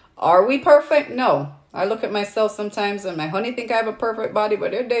 right? Are we perfect? No. I look at myself sometimes and my honey think I have a perfect body,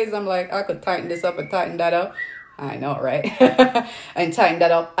 but there are days I'm like, I could tighten this up and tighten that up. I know, right? And tighten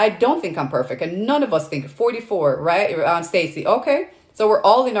that up. I don't think I'm perfect. And none of us think. 44, right? Stacy, okay. So we're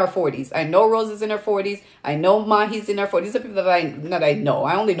all in our 40s. I know Rose is in her 40s. I know Mahi's in her 40s. These are people that I know.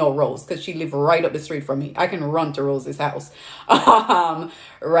 I only know Rose because she lives right up the street from me. I can run to Rose's house.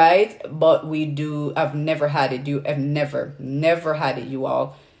 Right? But I've never had it. I've never had it, you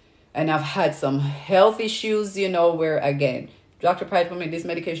all. And I've had some health issues, where, again, Dr. Pride put me this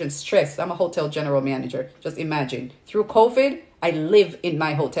medication, stress. I'm a hotel general manager. Just imagine. Through COVID, I live in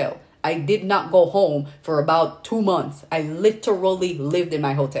my hotel. I did not go home for about 2 months. I literally lived in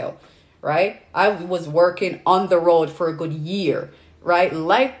my hotel, right? I was working on the road for a good year, right?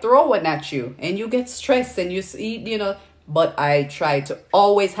 Life throwing at you and you get stressed and you see, but I try to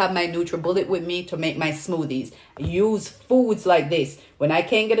always have my NutriBullet with me to make my smoothies. Use foods like this. When I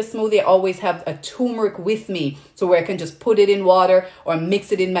can't get a smoothie, I always have a turmeric with me so where I can just put it in water or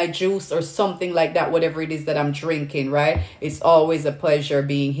mix it in my juice or something like that, whatever it is that I'm drinking, right? It's always a pleasure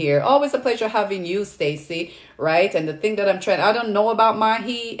being here. Always a pleasure having you, Stacy, right? And the thing that I don't know about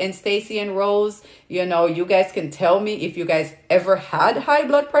Mahi and Stacy and Rose, you guys can tell me if you guys ever had high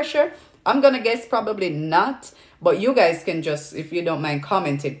blood pressure. I'm going to guess probably not. But you guys can just, if you don't mind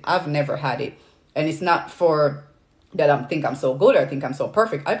commenting, I've never had it. And it's not for that I think I'm so good or I think I'm so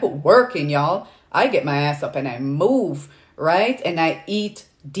perfect. I put work in, y'all. I get my ass up and I move, right? And I eat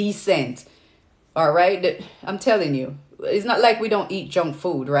decent, all right? I'm telling you, it's not like we don't eat junk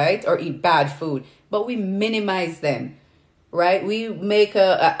food, right? Or eat bad food, but we minimize them, right? We make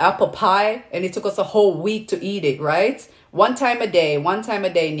a apple pie and it took us a whole week to eat it, right? One time a day,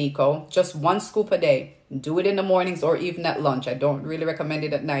 Nico, just 1 scoop a day. Do it in the mornings or even at lunch. I don't really recommend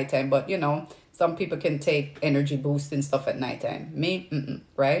it at nighttime, but some people can take energy boost and stuff at nighttime. Me,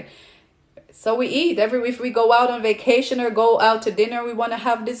 right? So we eat if we go out on vacation or go out to dinner, we want to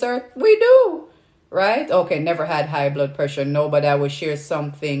have dessert. We do, right? Okay, never had high blood pressure. No, but I will share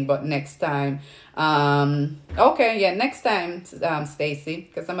something, but next time. Okay, yeah, next time, Stacy,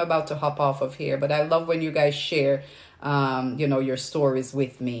 because I'm about to hop off of here. But I love when you guys share your stories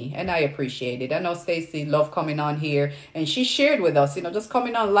with me, and I appreciate it. I know Stacy loved coming on here and she shared with us, just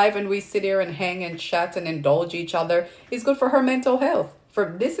coming on live and we sit here and hang and chat and indulge each other is good for her mental health.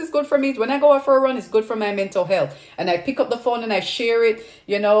 This is good for me. When I go out for a run, it's good for my mental health. And I pick up the phone and I share it,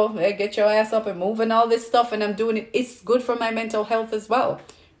 hey, get your ass up and move and all this stuff, and I'm doing it. It's good for my mental health as well,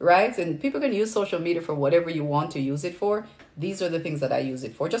 right? And people can use social media for whatever you want to use it for. These are the things that I use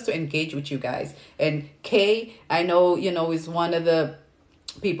it for, just to engage with you guys. And Kay, I know, is one of the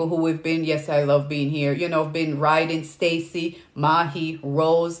people who we've been. Yes, I love being here. You know, I've been riding Stacy, Mahi,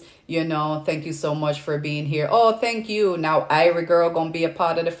 Rose. You know, thank you so much for being here. Oh, thank you. Now, Irie girl gonna be a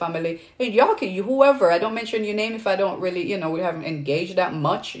part of the family. And y'all can, you whoever. I don't mention your name if I don't really, you know, we haven't engaged that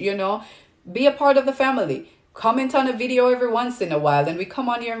much. You know, be a part of the family. Comment on a video every once in a while, and we come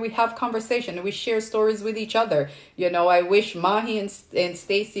on here and we have conversation and we share stories with each other. You know, I wish Mahi and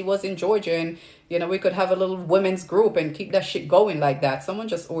Stacy was in Georgia, and you know, we could have a little women's group and keep that shit going like that. Someone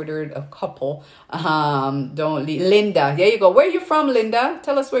just ordered a couple. Don't leave. Linda, there you go. Where you from, Linda?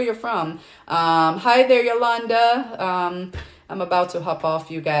 Tell us where you're from. Hi there, Yolanda. I'm about to hop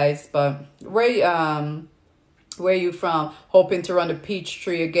off, you guys, but where you from? Hoping to run the peach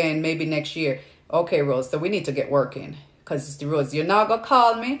tree again, maybe next year. Okay, Rose, so we need to get working. Because, Rose, you're not going to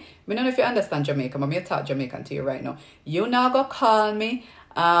call me. I don't know if you understand Jamaican, but I'm going to talk Jamaican to you right now. You're not going to call me.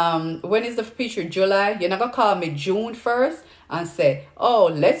 When is the feature? July? You're not going to call me June 1st and say, oh,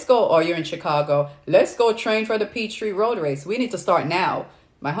 let's go. Or you're in Chicago. Let's go train for the Peachtree Road Race. We need to start now.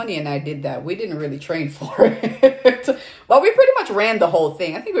 My honey and I did that. We didn't really train for it. Well, we pretty much ran the whole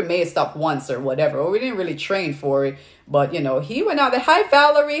thing. I think we may have stopped once or whatever. We didn't really train for it. But, you know, he went out there. Hi,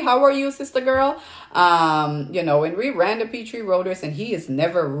 Valerie. How are you, sister girl? You know, and we ran the Peachtree Road Race, and he has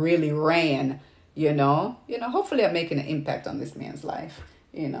never really ran, you know. Hopefully I'm making an impact on this man's life.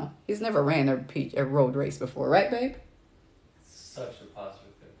 You know, he's never ran a road race before. Right, babe? Such a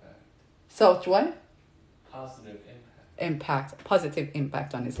positive impact. Such what? Positive Positive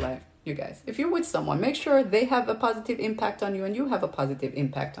impact on his life. You guys, if you're with someone, make sure they have a positive impact on you and you have a positive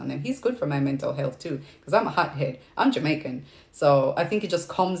impact on them. He's good for my mental health too, because I'm a hothead. I'm Jamaican, so I think it just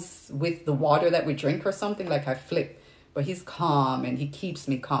comes with the water that we drink or something. Like I flip, but he's calm and he keeps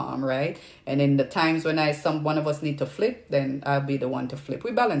me calm, right? And in the times when one of us need to flip, then I'll be the one to flip.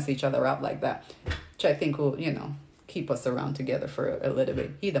 We balance each other out like that, which I think will, you know, keep us around together for a little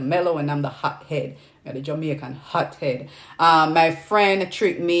bit. He the mellow and I'm the hot head. The Jamaican hot head. My friend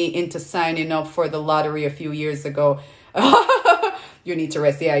tricked me into signing up for the lottery a few years ago. You need to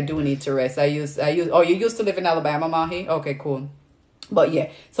rest. Yeah, I do need to rest. Oh, you used to live in Alabama, Mahi? Okay, cool. But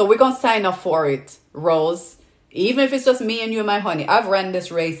yeah, so we're going to sign up for it, Rose. Even if it's just me and you and my honey. I've ran this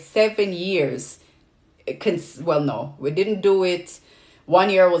race 7 years. Well, no, we didn't do it.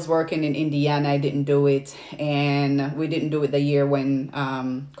 1 year I was working in Indiana. I didn't do it. And we didn't do it the year when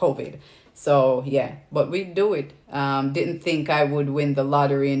COVID. So, yeah, but we do it. Didn't think I would win the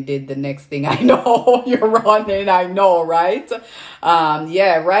lottery and did the next thing. I know you're running. I know, right?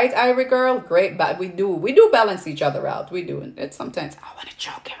 Yeah, right, Irie girl? Great. But we do balance each other out. We do. And sometimes I want to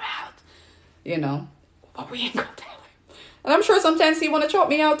choke him out, you know, but we ain't going to tell him. And I'm sure sometimes he want to choke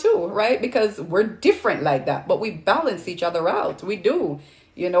me out too, right? Because we're different like that, but we balance each other out. We do.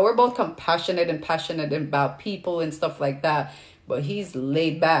 You know, we're both compassionate and passionate about people and stuff like that. But he's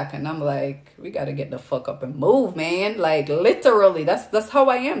laid back, and I'm like, we got to get the fuck up and move, man. Like, literally, that's how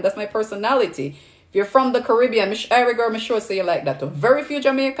I am. That's my personality. If you're from the Caribbean, Irish girl, I'm sure say you like that. To very few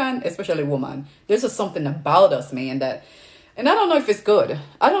Jamaican, especially woman, there's just something about us, man, that, and I don't know if it's good.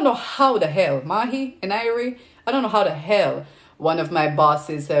 I don't know how the hell, Mahi and Irie, I don't know how the hell one of my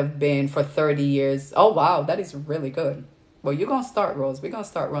bosses have been for 30 years. Oh, wow, that is really good. Well, you're going to start, Rose. We're going to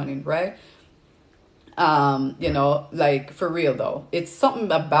start running, right? You know, like for real though, it's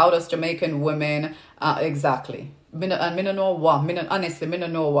something about us Jamaican women. Exactly. Honestly, me no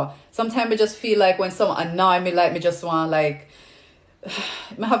know what. Sometimes I just feel like when someone annoy me, like me just want like,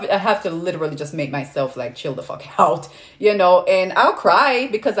 I have to literally just make myself like chill the fuck out, you know, and I'll cry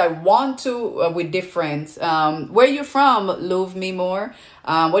because I want to. We're different. Where you from? Love me more.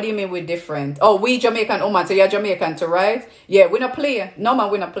 What do you mean we're different? Oh, we Jamaican. Oh man, so you're Jamaican too, right? Yeah, we not play. No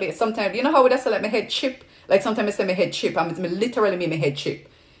man, we not play. Sometimes, you know how that's like my head chip. Like sometimes I say my head chip. I mean, literally mean my head chip.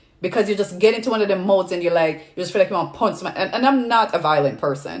 Because you just get into one of them modes and you're like, you just feel like you want to punch someone. And I'm not a violent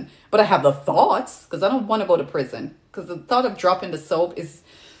person, but I have the thoughts because I don't want to go to prison. Because the thought of dropping the soap is,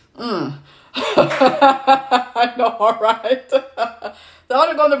 I know, all right? The thought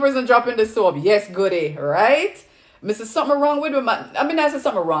of going to prison, dropping the soap, yes, goody, right? Mrs. Something wrong with me? I mean, I said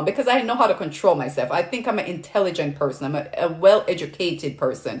something wrong because I know how to control myself. I think I'm an intelligent person. I'm a well-educated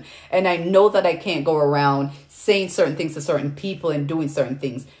person. And I know that I can't go around saying certain things to certain people and doing certain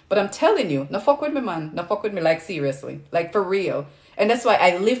things. But I'm telling you, no fuck with me, man. No fuck with me, like, seriously. Like, for real. And that's why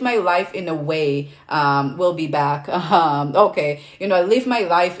I live my life in a way, we'll be back. Okay. You know, I live my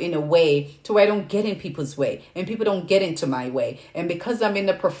life in a way to where I don't get in people's way. And people don't get into my way. And because I'm in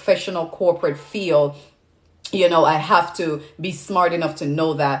the professional corporate field, you know, I have to be smart enough to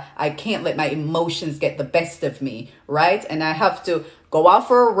know that I can't let my emotions get the best of me, right? And I have to go out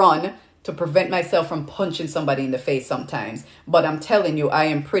for a run, to prevent myself from punching somebody in the face sometimes. But I'm telling you, I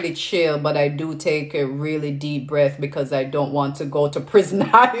am pretty chill, but I do take a really deep breath because I don't want to go to prison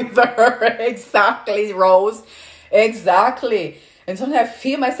either. Exactly, Rose. Exactly. And sometimes I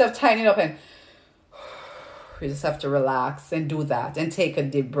feel myself tightening up, and you just have to relax and do that and take a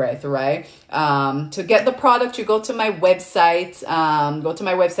deep breath, right? To get the product, you go to my website. Go to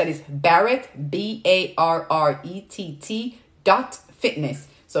my website. Is Barrett, BARRETT.fitness.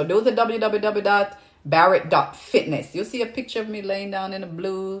 So do the www.barrett.fitness. You'll see a picture of me laying down in a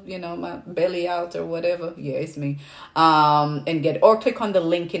blue, my belly out or whatever. Yeah, it's me. And or click on the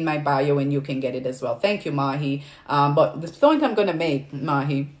link in my bio and you can get it as well. Thank you, Mahi. But the point I'm going to make,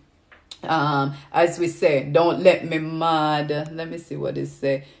 Mahi, as we say, don't let me mad. Let me see what it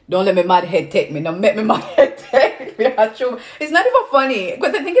say. Don't let me mad head take me. Don't make me mad head take me. It's not even funny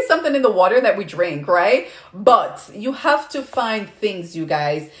because I think it's something in the water that we drink, right? But you have to find things, you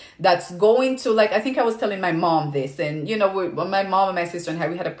guys, that's going to, like, I think I was telling my mom this, and my mom and my sister and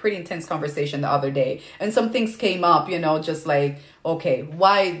we had a pretty intense conversation the other day, and some things came up, just like, okay,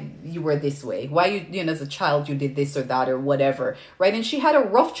 why you were this way, why you as a child you did this or that or whatever, right? And she had a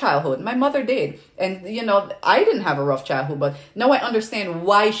rough childhood. My mother did, and I didn't have a rough childhood, but now I understand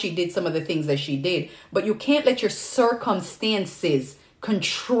why she did some of the things that she did. But you can't let your circumstances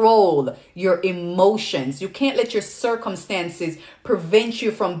control your emotions. You can't let your circumstances prevent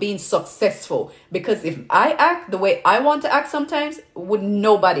you from being successful, because if I act the way I want to act sometimes, would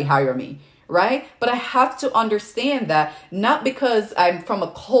nobody hire me, right? But I have to understand that, not because I'm from a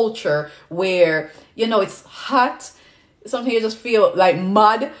culture where, it's hot, something you just feel like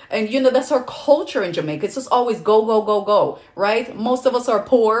mud. And, that's our culture in Jamaica. It's just always go, go, go, go, right? Most of us are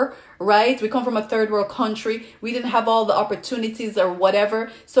poor, right? We come from a third world country. We didn't have all the opportunities or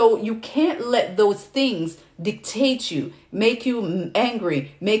whatever. So you can't let those things dictate you, make you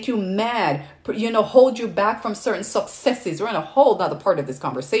angry, make you mad, hold you back from certain successes. We're in a whole other part of this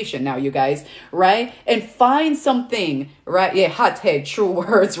conversation now, you guys, right? And find something, right? Yeah, hothead, true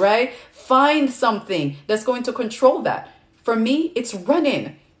words, right? Find something that's going to control that. For me, it's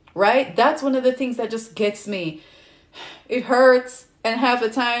running, right? That's one of the things that just gets me. It hurts. And half the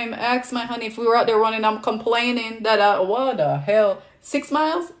time, ask my honey, if we were out there running, I'm complaining that, what the hell, 6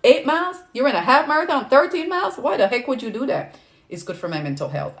 miles, 8 miles? You're in a half marathon, 13 miles? Why the heck would you do that? It's good for my mental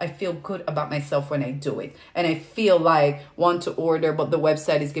health. I feel good about myself when I do it. And I feel like want to order, but the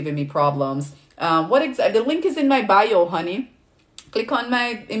website is giving me problems. The link is in my bio, honey. Click on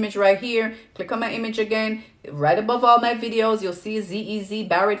my image right here. Click on my image again. Right above all my videos, you'll see ZEZ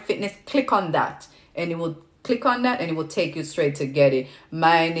Barrett Fitness. Click on that. And it will click on that and it will take you straight to get it.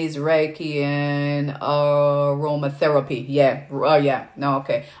 Mine is Reiki and aromatherapy. Yeah. Oh, yeah. No,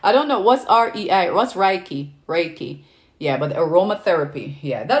 okay. I don't know. What's REI? What's Reiki? Reiki. Yeah, but aromatherapy.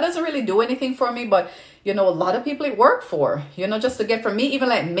 Yeah, that doesn't really do anything for me. But, a lot of people it work for, just to get, for me, even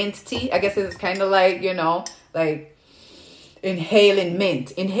like mint tea. I guess it's kind of like, like inhaling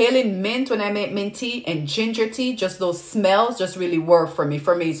mint when I make mint tea and ginger tea. Just those smells just really work for me.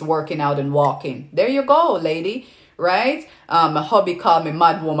 It's working out and walking. There you go, lady, right? My hubby called me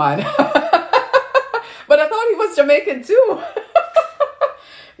mad woman. But I thought he was Jamaican too.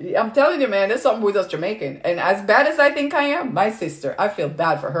 I'm telling you, man, there's something with us Jamaican. And as bad as I think I am, my sister, I feel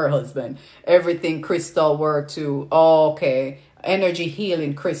bad for her husband. Everything crystal work too. Oh, okay, energy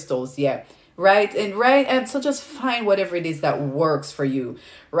healing crystals, yeah. Right. And so just find whatever it is that works for you.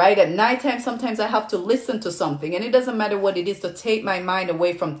 Right. At nighttime, sometimes I have to listen to something, and it doesn't matter what it is, to take my mind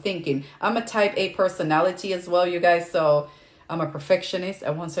away from thinking. I'm a type A personality as well, you guys. So I'm a perfectionist.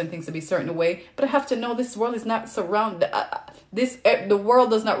 I want certain things to be certain way, but I have to know this world is not the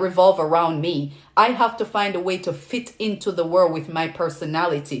world does not revolve around me. I have to find a way to fit into the world with my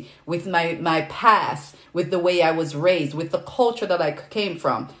personality, with my past, with the way I was raised, with the culture that I came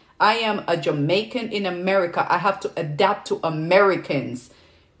from. I am a Jamaican in America. I have to adapt to Americans.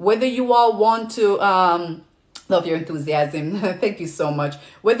 Whether you all want to, love your enthusiasm. Thank you so much.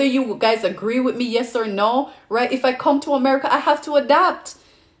 Whether you guys agree with me, yes or no, right? If I come to America, I have to adapt.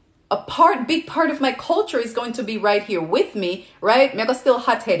 Big part of my culture is going to be right here with me, right? I'm still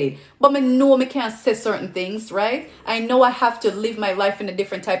hot-headed, but I know I can't say certain things, right? I know I have to live my life in a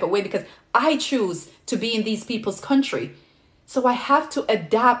different type of way because I choose to be in these people's country. So I have to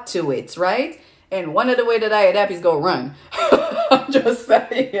adapt to it, right? And one of the way that I adapt is go run. I'm just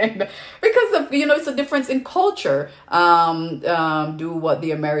saying. Because of, it's a difference in culture. Do what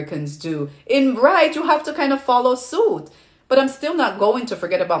the Americans do. Right, you have to kind of follow suit. But I'm still not going to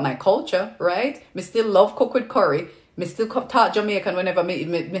forget about my culture, right? Me still love cook with curry. Me still talk Jamaican whenever me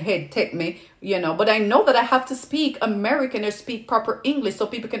head take me. but I know that I have to speak American or speak proper English so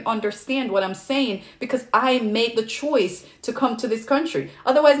people can understand what I'm saying, because I made the choice to come to this country.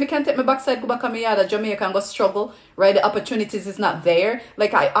 Otherwise, me can't take my backside, go back on my yard at Jamaica and go struggle, right? The opportunities is not there.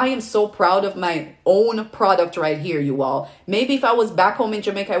 Like, I am so proud of my own product right here, you all. Maybe if I was back home in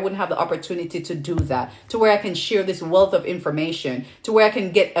Jamaica, I wouldn't have the opportunity to do that, to where I can share this wealth of information, to where I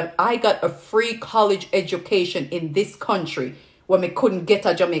can I got a free college education in this country when we couldn't get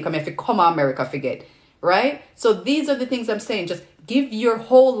to Jamaica, if you come to America, forget, right? So these are the things I'm saying. Just give your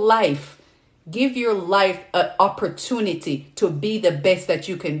whole life, give your life an opportunity to be the best that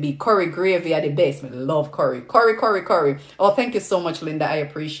you can be. Curry gravy are the best. I love curry. Curry. Oh, thank you so much, Linda. I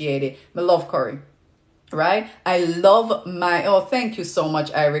appreciate it. I love curry. Right? I love thank you so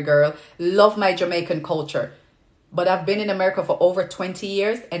much, Irie girl. Love my Jamaican culture. But I've been in America for over 20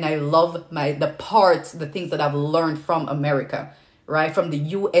 years, and I love the things that I've learned from America, right? From the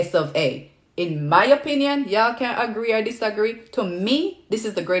US of A. In my opinion, y'all can't agree or disagree. To me, this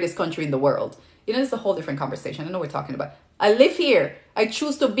is the greatest country in the world. It's a whole different conversation. I know we're talking about. I live here. I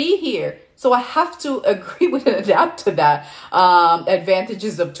choose to be here. So I have to agree with and adapt to that.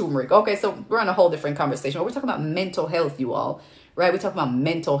 Advantages of turmeric. Okay, so we're on a whole different conversation. We're talking about mental health, you all, right? We're talking about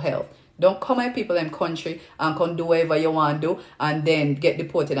mental health. Don't come at people in country and come do whatever you want to do and then get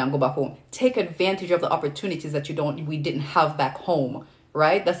deported and go back home. Take advantage of the opportunities that we didn't have back home,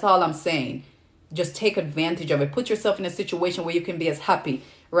 right? That's all I'm saying. Just take advantage of it. Put yourself in a situation where you can be as happy,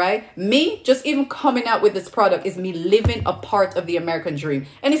 right? Me, just even coming out with this product is me living a part of the American dream.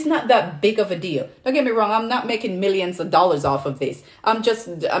 And it's not that big of a deal. Don't get me wrong. I'm not making millions of dollars off of this.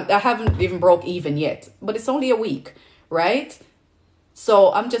 I haven't even broke even yet, but it's only a week, right?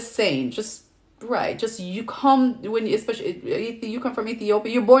 So I'm just saying, you come especially you come from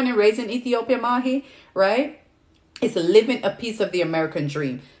Ethiopia. You're born and raised in Ethiopia, Mahi, right? It's living a piece of the American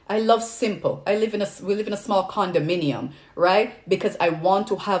dream. I love simple. We live in a small condominium, right? Because I want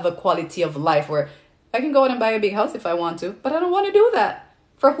to have a quality of life where I can go out and buy a big house if I want to, but I don't want to do that.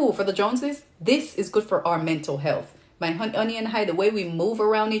 For who? For the Joneses? This is good for our mental health. My honey and I, the way we move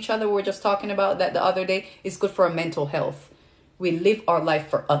around each other, we were just talking about that the other day, is good for our mental health. We live our life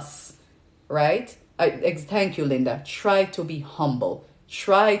for us, right? Thank you, Linda. Try to be humble.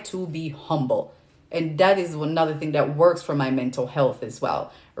 Try to be humble. And that is another thing that works for my mental health as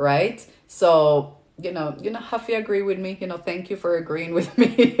well, right? So, Hafi agree with me. Thank you for agreeing with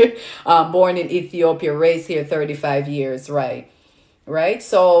me. Born in Ethiopia, raised here 35 years, right? Right?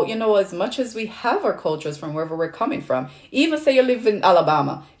 So, as much as we have our cultures from wherever we're coming from, even say you live in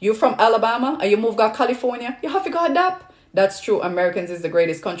Alabama, you're from Alabama and you move to California, you have to go adapt. That's true. Americans is the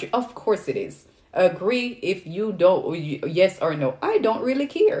greatest country. Of course it is. Agree if you don't, yes or no. I don't really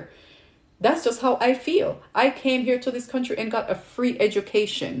care. That's just how I feel. I came here to this country and got a free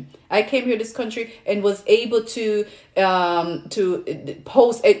education. I came here to this country and was able to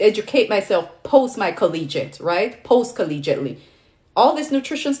educate myself post my collegiate, right? Post collegiately. All this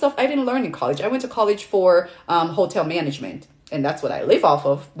nutrition stuff I didn't learn in college. I went to college for hotel management. And that's what I live off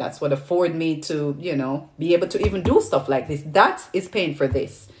of. That's what afforded me to, be able to even do stuff like this. That is paying for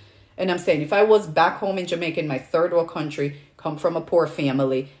this. And I'm saying, if I was back home in Jamaica, in my third world country, come from a poor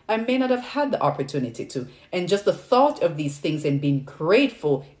family, I may not have had the opportunity to. And just the thought of these things and being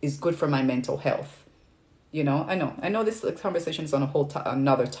grateful is good for my mental health. I know this conversation is on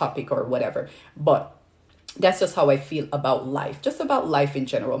another topic or whatever, but that's just how I feel about life. Just about life in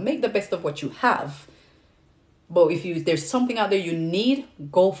general. Make the best of what you have. But if there's something out there you need,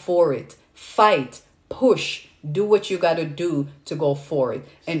 go for it. Fight, push, do what you got to do to go for it.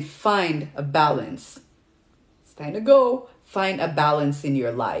 And find a balance. It's time to go. Find a balance in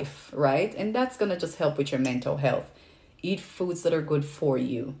your life, right? And that's going to just help with your mental health. Eat foods that are good for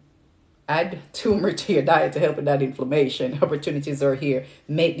you. Add turmeric to your diet to help with that inflammation. Opportunities are here.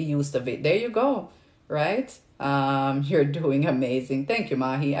 Make the use of it. There you go, right? You're doing amazing. Thank you,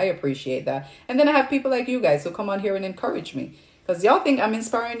 Mahi. I appreciate that. And then I have people like you guys who come on here and encourage me. Because y'all think I'm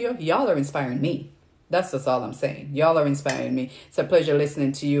inspiring you. Y'all are inspiring me. That's just all I'm saying. Y'all are inspiring me. It's a pleasure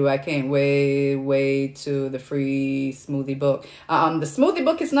listening to you. I can't wait to the free smoothie book. The smoothie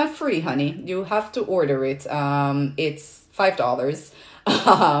book is not free, honey. You have to order it. It's $5.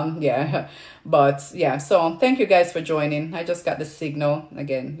 Yeah. But yeah, so thank you guys for joining. I just got the signal.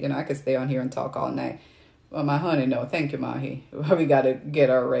 Again, I could stay on here and talk all night. Well, my honey, no. Thank you, Mahi. We got to get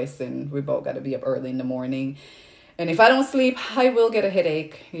our rest, and we both got to be up early in the morning. And if I don't sleep, I will get a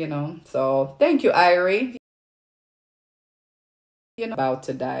headache, So thank you, Irie. About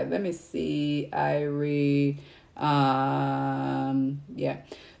to die. Let me see, Irie. Yeah.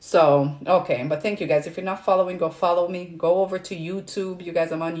 So, okay. But thank you guys. If you're not following, go follow me. Go over to YouTube. You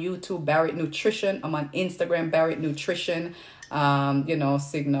guys, I'm on YouTube, Barrett Nutrition. I'm on Instagram, Barrett Nutrition.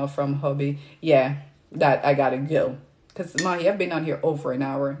 Signal from hubby. Yeah, that I gotta go. Because, Mahi, I've been on here over an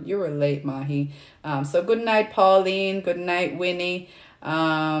hour. You were late, Mahi. So good night, Pauline. Good night, Winnie.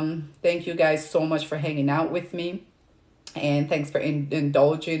 Thank you guys so much for hanging out with me. And thanks for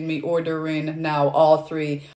indulging me ordering now all three